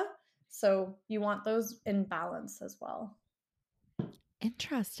versa. So you want those in balance as well.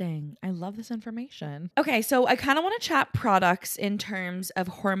 interesting. I love this information. Okay, so I kind of want to chat products in terms of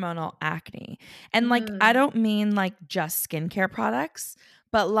hormonal acne. And like, I Mhm. don't mean like just skincare products,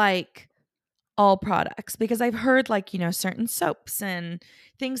 but like all products because I've heard like, certain soaps and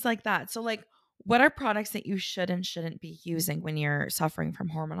things like that. So like what are products that you should and shouldn't be using when you're suffering from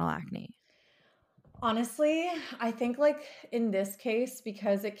hormonal acne? Honestly, I think like in this case,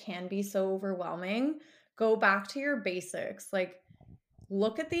 because it can be so overwhelming, go back to your basics. Like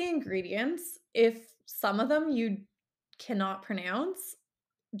look at the ingredients. If some of them you cannot pronounce,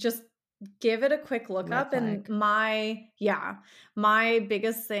 just give it a quick look Red up. And flag. my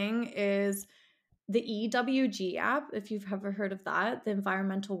biggest thing is the EWG app, if you've ever heard of that, the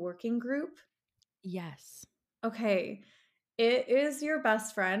Environmental Working Group. Yes. Okay, it is your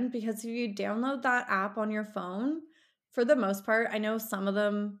best friend because if you download that app on your phone, for the most part, I know some of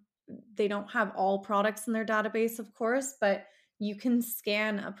them, they don't have all products in their database, of course, but you can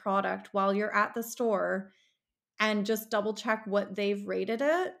scan a product while you're at the store and just double check what they've rated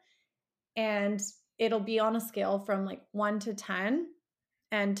it. And it'll be on a scale from like 1 to 10,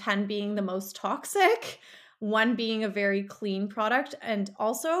 and 10 being the Mhm. most toxic, 1 being a very clean product. And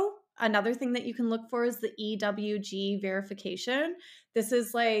also, another thing that you can look for is the EWG verification. This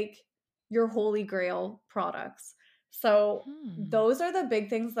is like your holy grail products. So, Hmm. those are the big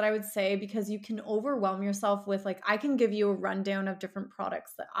things that I would say because you can overwhelm yourself with like I can give you a rundown of different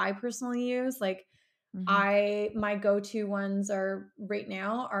products that I personally use. Like Mhm. I my go-to ones are right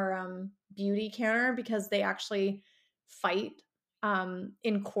now are Beauty Counter because they actually fight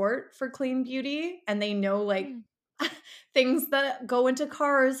in court for clean beauty and they know like Hmm. things that go into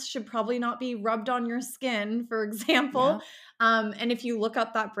cars should probably not be rubbed on your skin, for example. Yeah. And if you look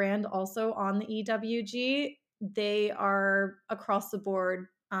up that brand also on the EWG, they are across the board.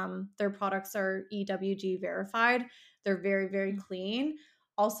 Their products are EWG verified. They're very, very Hmm. clean.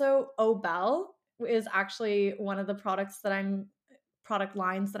 Also, Obel is actually one of the product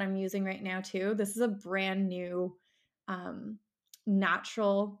lines that I'm using right now too. This is a brand new um,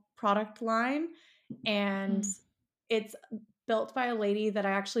 natural product line, and Hmm. it's built by a lady that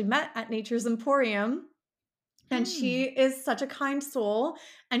I actually met at Nature's Emporium. And she Hmm. is such a kind soul.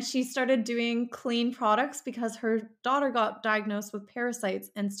 And she started doing clean products because her daughter got diagnosed with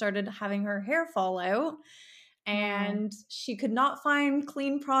parasites and started having her hair fall out. Wow. And she could not find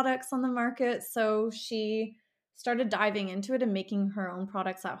clean products on the market. So she started diving into it and making her own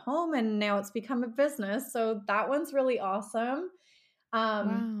products at home. And now it's become a business. So that one's really awesome. Um,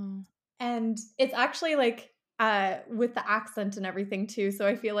 Wow. and it's actually like with the accent and everything too. So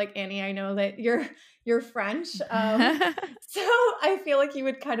I feel like Annie, I know that you're French. So I feel like you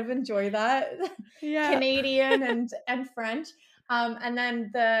would kind of enjoy that. Yep. Canadian and French. And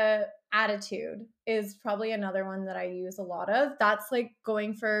then the attitude is probably another one that I use a lot of. That's like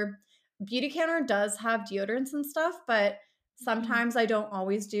going for Beauty Counter does have deodorants and stuff, but Mhm. sometimes I don't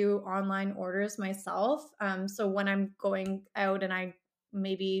always do online orders myself. So when I'm going out and I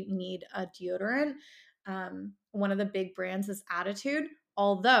maybe need a deodorant, one of the big brands is Attitude.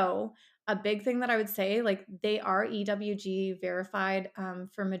 Although a big thing that I would say, like they are EWG verified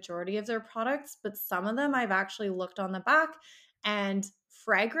for majority of their products, but some of them I've actually looked on the back, and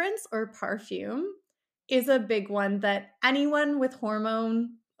fragrance or perfume is a big one that anyone with hormonal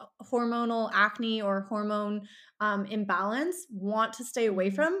acne or hormone imbalance want to stay away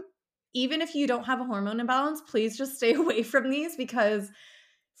from. Even if you don't have a hormone imbalance, please just stay away from these, because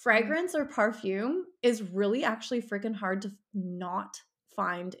fragrance or perfume is really actually freaking hard to not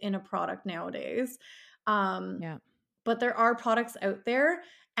find in a product nowadays. Yeah. But there are products out there.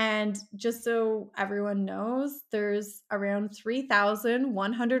 And just so everyone knows, there's around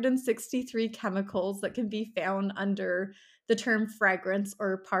 3,163 chemicals that can be found under the term fragrance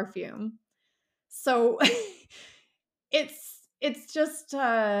or perfume. So it's just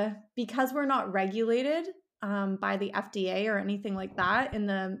because we're not regulated by the FDA or anything like that in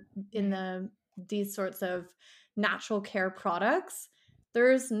the these sorts of natural care products.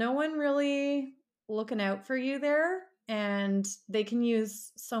 There's no one really looking out for you there, and they can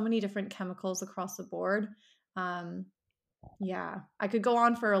use so many different chemicals across the board. Yeah, I could go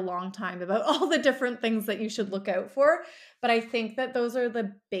on for a long time about all the different things that you should look out for, but I think that those are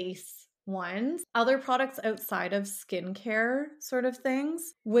the base ones. Other products outside of skincare sort of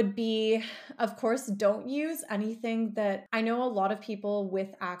things would be, of course, don't use anything that I know a lot of people with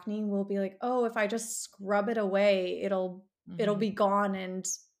acne will be like, oh, if I just scrub it away, it'll be gone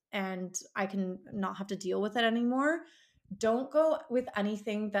and I can not have to deal with it anymore. Don't go with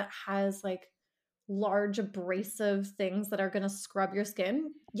anything that has like large abrasive things that are going to scrub your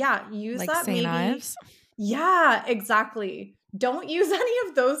skin. Yeah, use like that St. maybe. Ives. Yeah, exactly. Don't use any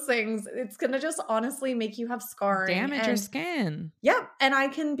of those things. It's going to just honestly make you have scarring. Damage your skin. Yeah, and I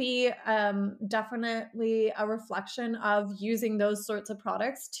can be definitely a reflection of using those sorts of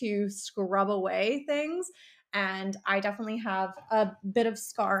products to scrub away things. And I definitely have a bit of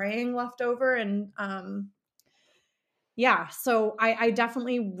scarring left over, and yeah, so I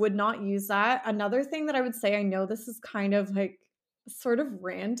definitely would not use that. Another thing that I would say, I know this is kind of like sort of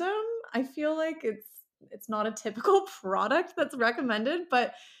random. I feel like it's not a typical product that's recommended,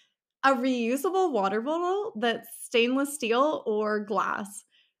 but a reusable water bottle that's stainless steel or glass.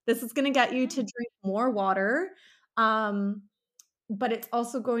 This is going to get you to drink more water. But it's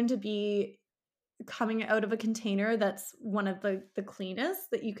also going to be coming out of a container that's one of the cleanest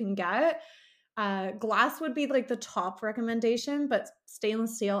that you can get. Glass would be like the top recommendation, but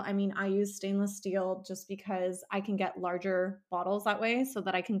stainless steel, I mean, I use stainless steel just because I can get larger bottles that way so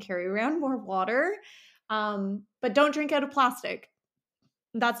that I can carry around more water. But don't drink out of plastic.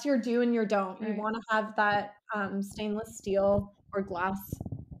 That's your do and your don't. You Right. want to have that stainless steel or glass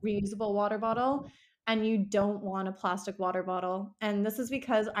reusable water bottle, and you don't want a plastic water bottle. And this is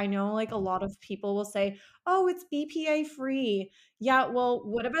because I know like a lot of people will say, oh, it's BPA free. Yeah, well,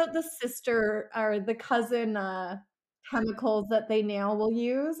 what about the sister or the cousin chemicals that they now will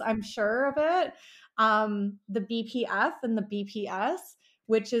use? I'm sure of it. The BPF and the BPS,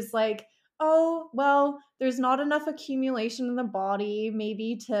 which is like, oh, well, there's not enough accumulation in the body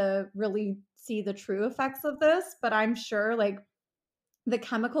maybe to really see the true effects of this, but I'm sure like the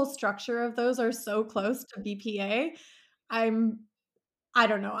chemical structure of those are so close to BPA. I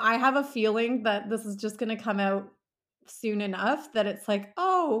don't know. I have a feeling that this is just going to come out soon enough that it's like,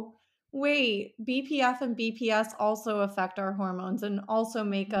 oh, wait, BPF and BPS also affect our hormones and also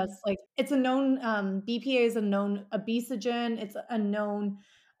make us like, it's a known, BPA is a known obesogen. It's a known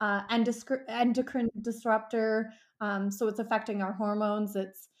endocrine disruptor. So it's affecting our hormones.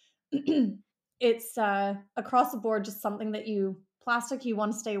 It's across the board, just something that plastic you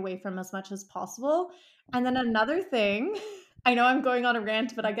want to stay away from as much as possible. And then another thing, I know I'm going on a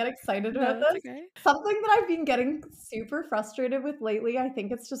rant, but I get excited about No, it's this. okay. Something that I've been getting super frustrated with lately, I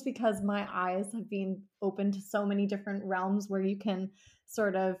think it's just because my eyes have been open to so many different realms where you can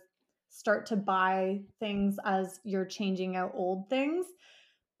sort of start to buy things as you're changing out old things.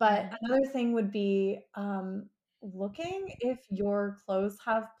 But another thing would be looking if your clothes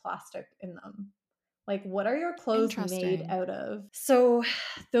have plastic in them. Like, what are your clothes made Interesting. out of? So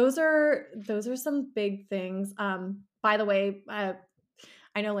those are some big things. By the way,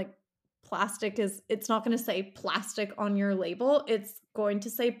 I know like plastic it's not going to say plastic on your label. It's going to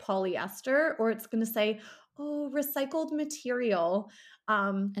say polyester, or it's going to say, oh, recycled material.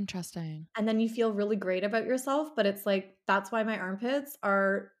 Interesting. And then you feel really great about yourself, but it's like that's why my armpits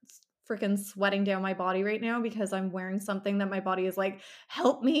are freaking sweating down my body right now, because I'm wearing something that my body is like,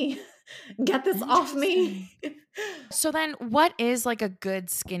 help me get this off me. So then what is like a good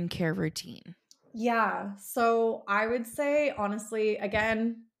skincare routine? Yeah, so I would say honestly,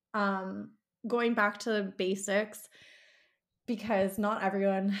 again, going back to basics, because not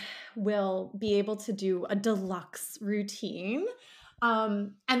everyone will be able to do a deluxe routine.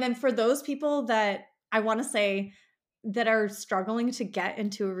 And then for those people that I want to say that are struggling to get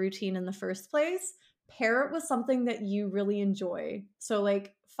into a routine in the first place, pair it with something that you really enjoy. So,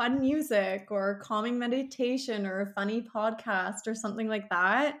 like fun music or calming meditation or a funny podcast or something like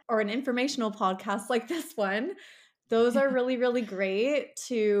that, or an informational podcast like this one. Those are really, really great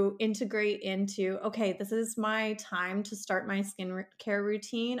to integrate into, okay, this is my time to start my skincare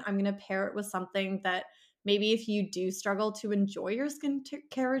routine. I'm going to pair it with something that maybe if you do struggle to enjoy your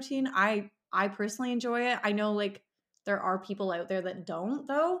skincare routine, I personally enjoy it. I know like there are people out there that don't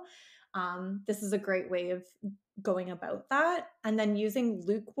though. This is a great way of going about that. And then using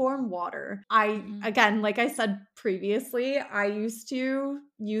lukewarm water. Again, like I said previously, I used to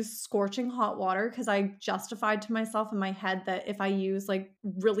use scorching hot water because I justified to myself in my head that if I use like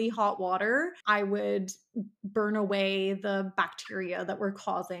really hot water, I would burn away the bacteria that were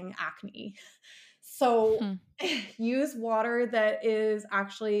causing acne. So use water that is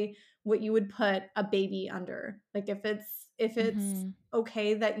actually what you would put a baby under. Like if it's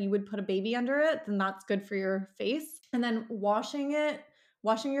okay that you would put a baby under it, then that's good for your face. And then washing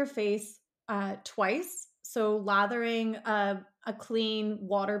your face twice. So lathering a clean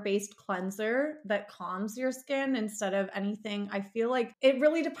water-based cleanser that calms your skin instead of anything. I feel like it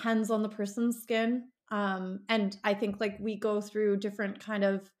really depends on the person's skin. And I think like we go through different kind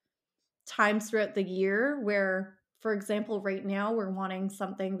of times throughout the year where, for example, right now we're wanting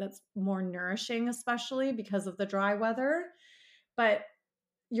something that's more nourishing, especially because of the dry weather. But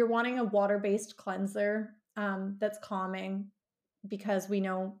you're wanting a water-based cleanser that's calming because we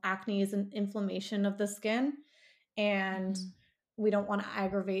know acne is an inflammation of the skin and we don't want to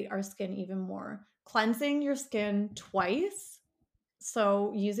aggravate our skin even more. Cleansing your skin twice.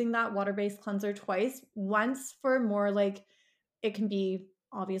 So using that water-based cleanser twice, once for more like it can be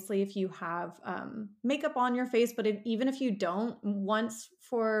obviously if you have makeup on your face, but even if you don't, once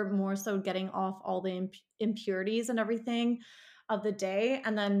for more so getting off all the impurities and everything of the day.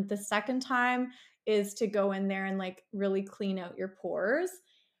 And then the second time is to go in there and like really clean out your pores.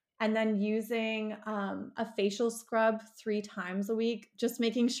 And then using a facial scrub 3 times a week, just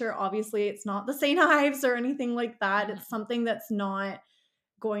making sure obviously it's not the St. Ives or anything like that. It's something that's not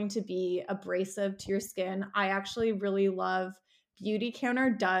going to be abrasive to your skin. I actually really love Beauty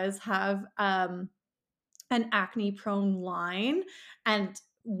Counter does have an acne prone line, and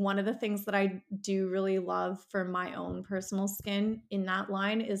one of the things that I do really love for my own personal skin in that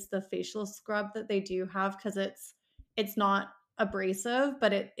line is the facial scrub that they do have, because it's not abrasive,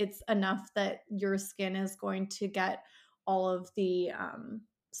 but it's enough that your skin is going to get all of the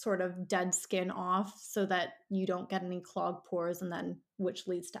sort of dead skin off so that you don't get any clogged pores, and then which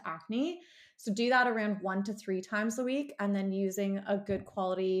leads to acne. So do that around 1 to 3 times a week, and then using a good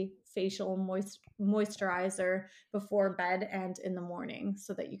quality facial moisturizer before bed and in the morning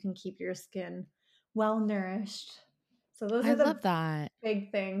so that you can keep your skin well nourished. So those I are the love that.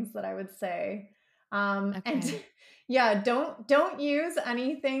 big things that I would say. Okay. And yeah, don't use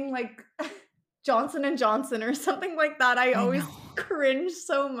anything like Johnson and Johnson or something like that. I always know. cringe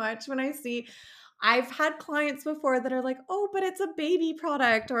so much when I see. I've had clients before that are like, "Oh, but it's a baby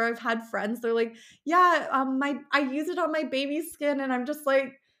product," or I've had friends they're like, "Yeah, I use it on my baby's skin," and I'm just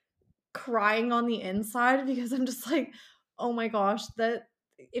like crying on the inside because I'm just like, "Oh my gosh, that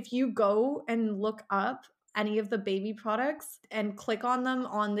if you go and look up any of the baby products and click on them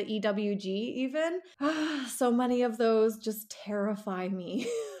on the EWG even, so many of those just terrify me."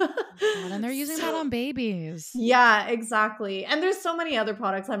 God, and they're using that on babies. Yeah, exactly. And there's so many other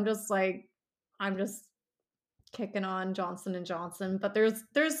products. I'm just kicking on Johnson and Johnson, but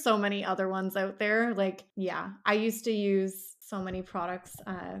there's so many other ones out there. Like, yeah, I used to use so many products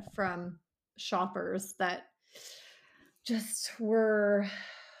from Shoppers that just were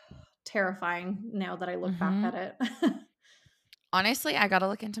terrifying now that I look back at it. Honestly, I got to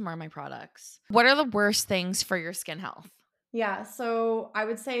look into more of my products. What are the worst things for your skin health? Yeah, so I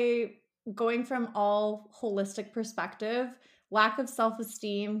would say going from all holistic perspective, lack of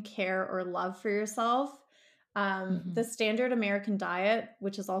self-esteem, care, or love for yourself. The standard American diet,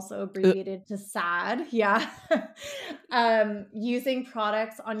 which is also abbreviated to SAD, yeah. Using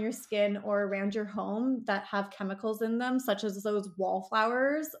products on your skin or around your home that have chemicals in them, such as those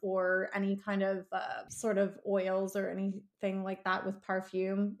wallflowers or any kind of sort of oils or anything like that with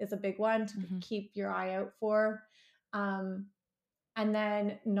perfume is a big one to keep your eye out for. And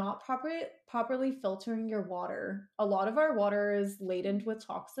then not properly filtering your water. A lot of our water is laden with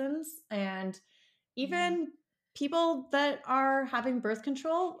toxins, and even people that are having birth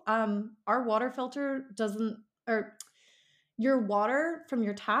control, our water filter doesn't, or your water from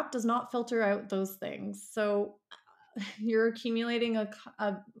your tap does not filter out those things. So you're accumulating a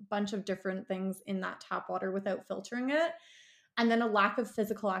bunch of different things in that tap water without filtering it. And then a lack of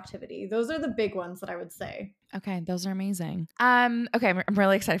physical activity. Those are the big ones that I would say. Okay, those are amazing. Okay, I'm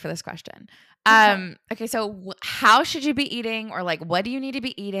really excited for this question. Okay. Okay, so how should you be eating, or like what do you need to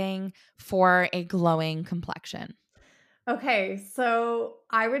be eating for a glowing complexion? Okay, so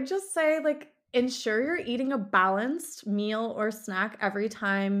I would just say, like, ensure you're eating a balanced meal or snack every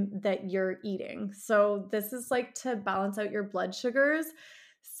time that you're eating. So this is like to balance out your blood sugars,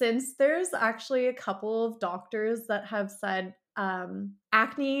 since there's actually a couple of doctors that have said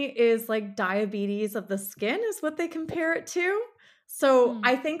acne is like diabetes of the skin, is what they compare it to. So Mm,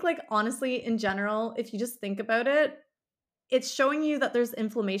 I think, like, honestly, in general, if you just think about it, it's showing you that there's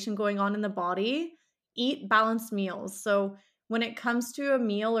inflammation going on in the body. Eat balanced meals. So when it comes to a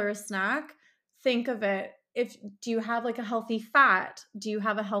meal or a snack, think of it. If do you have like a healthy fat? Do you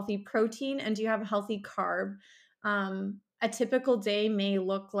have a healthy protein? And do you have a healthy carb? A typical day may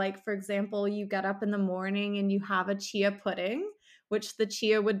look like, for example, you get up in the morning and you have a chia pudding, which the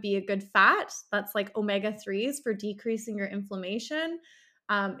chia would be a good fat. That's like omega-3s for decreasing your inflammation.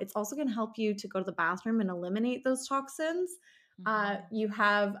 It's also going to help you to go to the bathroom and eliminate those toxins. mhm, You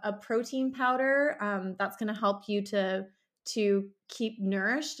have a protein powder that's going to help you to keep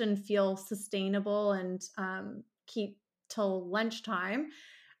nourished and feel sustainable and keep till lunchtime.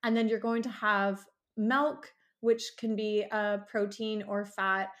 And then you're going to have milk, which can be a protein or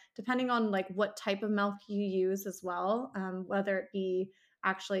fat, depending on like what type of milk you use as well, whether it be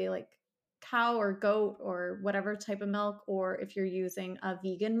actually like cow or goat or whatever type of milk, or if you're using a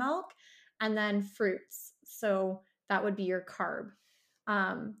vegan milk. And then fruits. So that would be your carb.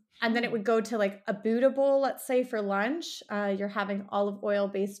 And then it hmm. would go to like a Buddha bowl, let's say for lunch. You're having olive oil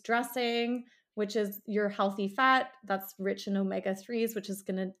based dressing, which is your healthy fat that's rich in omega-3s, which is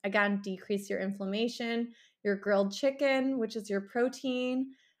going to, again, decrease your inflammation. Your grilled chicken, which is your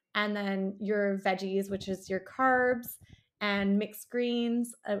protein. And then your veggies, which is your carbs. And mixed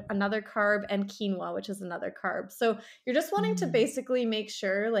greens, another carb, and quinoa, which is another carb. So you're just wanting to Mm. basically make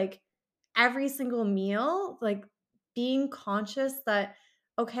sure, like, every single meal, like, being conscious that,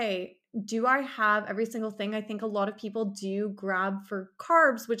 okay, do I have every single thing? I think a lot of people do grab for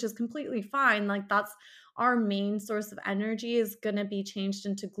carbs, which is completely fine. Like, that's our main source of energy is going to be changed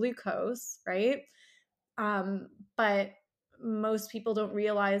into glucose, right? Um, but most people don't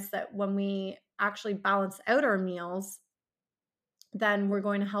realize that when we actually balance out our meals, then we're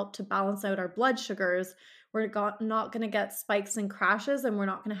going to help to balance out our blood sugars. We're not going to get spikes and crashes, and we're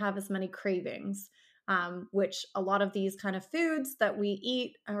not going to have as many cravings, which a lot of these kind of foods that we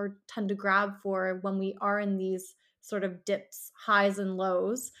eat or tend to grab for when we are in these sort of dips, highs and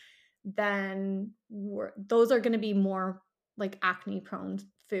lows, then those are going to be more like acne prone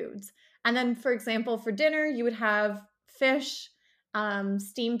foods. And then, for example, for dinner, you would have fish,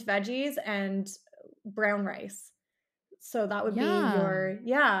 steamed veggies, and brown rice. So that would be Yum.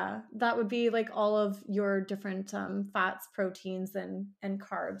 that would be like all of your different fats, proteins, and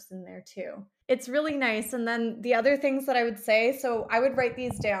carbs in there too. It's really nice. And then the other things that I would say, so I would write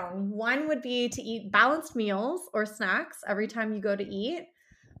these down. One would be to eat balanced meals or snacks every time you go to eat.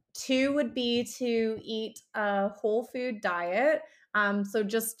 Two would be to eat a whole food diet. So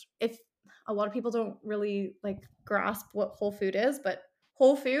just, if a lot of people don't really like grasp what whole food is, but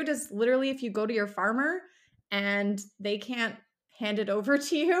whole food is literally if you go to your farmer and they can't hand it over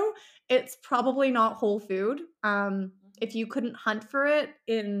to you, it's probably not whole food. If you couldn't hunt for it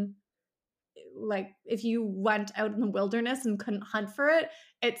in, like, if you went out in the wilderness and couldn't hunt for it,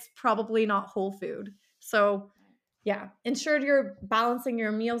 it's probably not whole food. So yeah, ensure you're balancing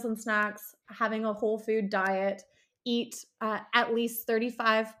your meals and snacks, having a whole food diet, eat at least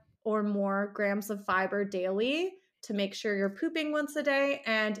 35 or more grams of fiber daily to make sure you're pooping once a day,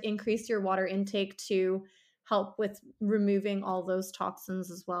 and increase your water intake to help with removing all those toxins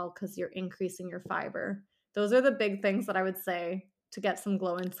as well, because you're increasing your fiber. Those are the big things that I would say to get some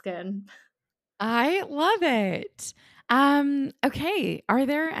glowing skin. I love it. Okay. Are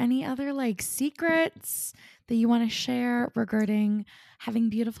there any other like secrets that you want to share regarding having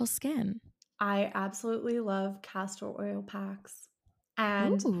beautiful skin? I absolutely love castor oil packs.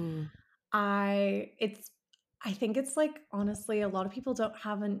 And Ooh. I it's I think it's like, honestly, a lot of people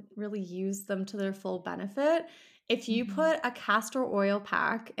haven't really used them to their full benefit. If you Mhm. put a castor oil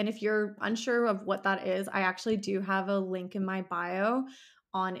pack, and if you're unsure of what that is, I actually do have a link in my bio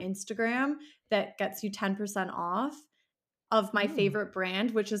on Instagram that gets you 10% off of my Ooh. favorite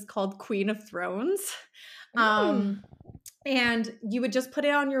brand, which is called Queen of Thrones. Ooh. Um, and you would just put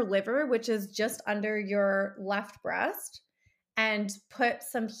it on your liver, which is just under your left breast. and put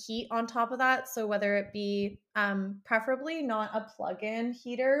some heat on top of that. So whether it be preferably not a plug-in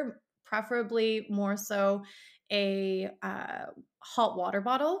heater, preferably more so a hot water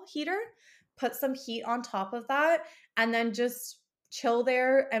bottle heater, put some heat on top of that, and then just chill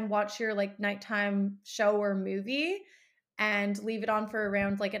there and watch your like nighttime show or movie and leave it on for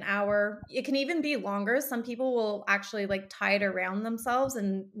around like an hour. It can even be longer. Some people will actually like tie it around themselves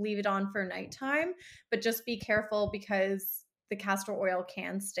and leave it on for nighttime, but just be careful because the castor oil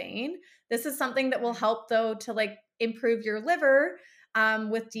can stain. This is something that will help though to like improve your liver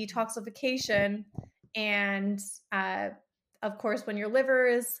with detoxification. And of course, when your liver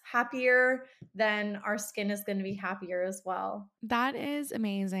is happier, then our skin is going to be happier as well. That is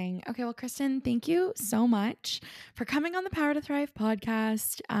amazing. Okay, well, Kristen, thank you so much for coming on the Power to Thrive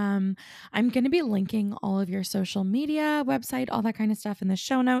podcast. I'm going to be linking all of your social media, website, all that kind of stuff in the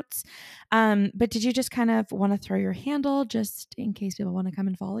show notes. But did you just kind of want to throw your handle just in case people want to come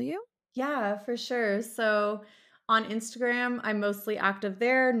and follow you? Yeah, for sure. So on Instagram, I'm mostly active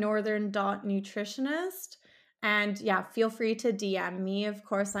there, northern.nutritionist. And yeah, feel free to DM me. Of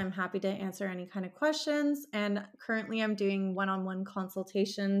course, I'm happy to answer any kind of questions. And currently, I'm doing one on one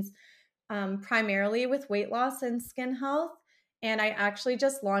consultations primarily with weight loss and skin health. And I actually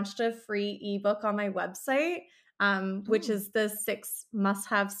just launched a free ebook on my website, which Ooh. is the 6 must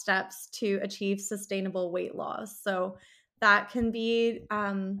have steps to achieve sustainable weight loss. So that can be,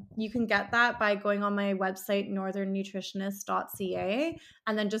 you can get that by going on my website, northernnutritionist.ca,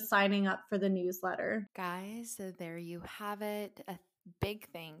 and then just signing up for the newsletter. Guys, so there you have it. A big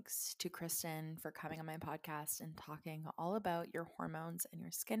thanks to Kristen for coming on my podcast and talking all about your hormones and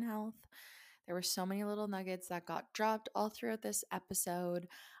your skin health. There were so many little nuggets that got dropped all throughout this episode.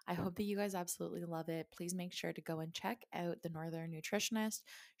 I hope that you guys absolutely love it. Please make sure to go and check out the Northern Nutritionist.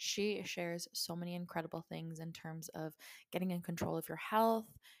 She shares so many incredible things in terms of getting in control of your health,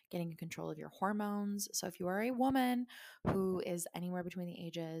 getting in control of your hormones. So if you are a woman who is anywhere between the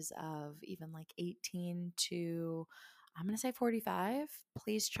ages of even like 18 to I'm going to say 45,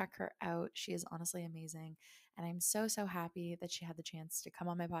 please check her out. She is honestly amazing. And I'm so, so happy that she had the chance to come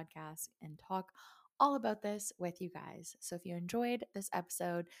on my podcast and talk all about this with you guys. So if you enjoyed this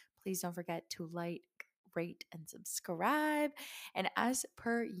episode, please don't forget to like, rate, and subscribe. And as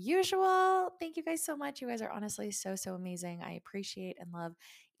per usual, thank you guys so much. You guys are honestly so, so amazing. I appreciate and love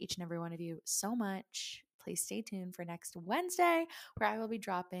each and every one of you so much. Please stay tuned for next Wednesday, where I will be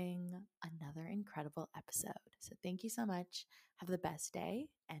dropping another incredible episode. So thank you so much. Have the best day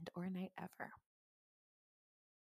and or night ever.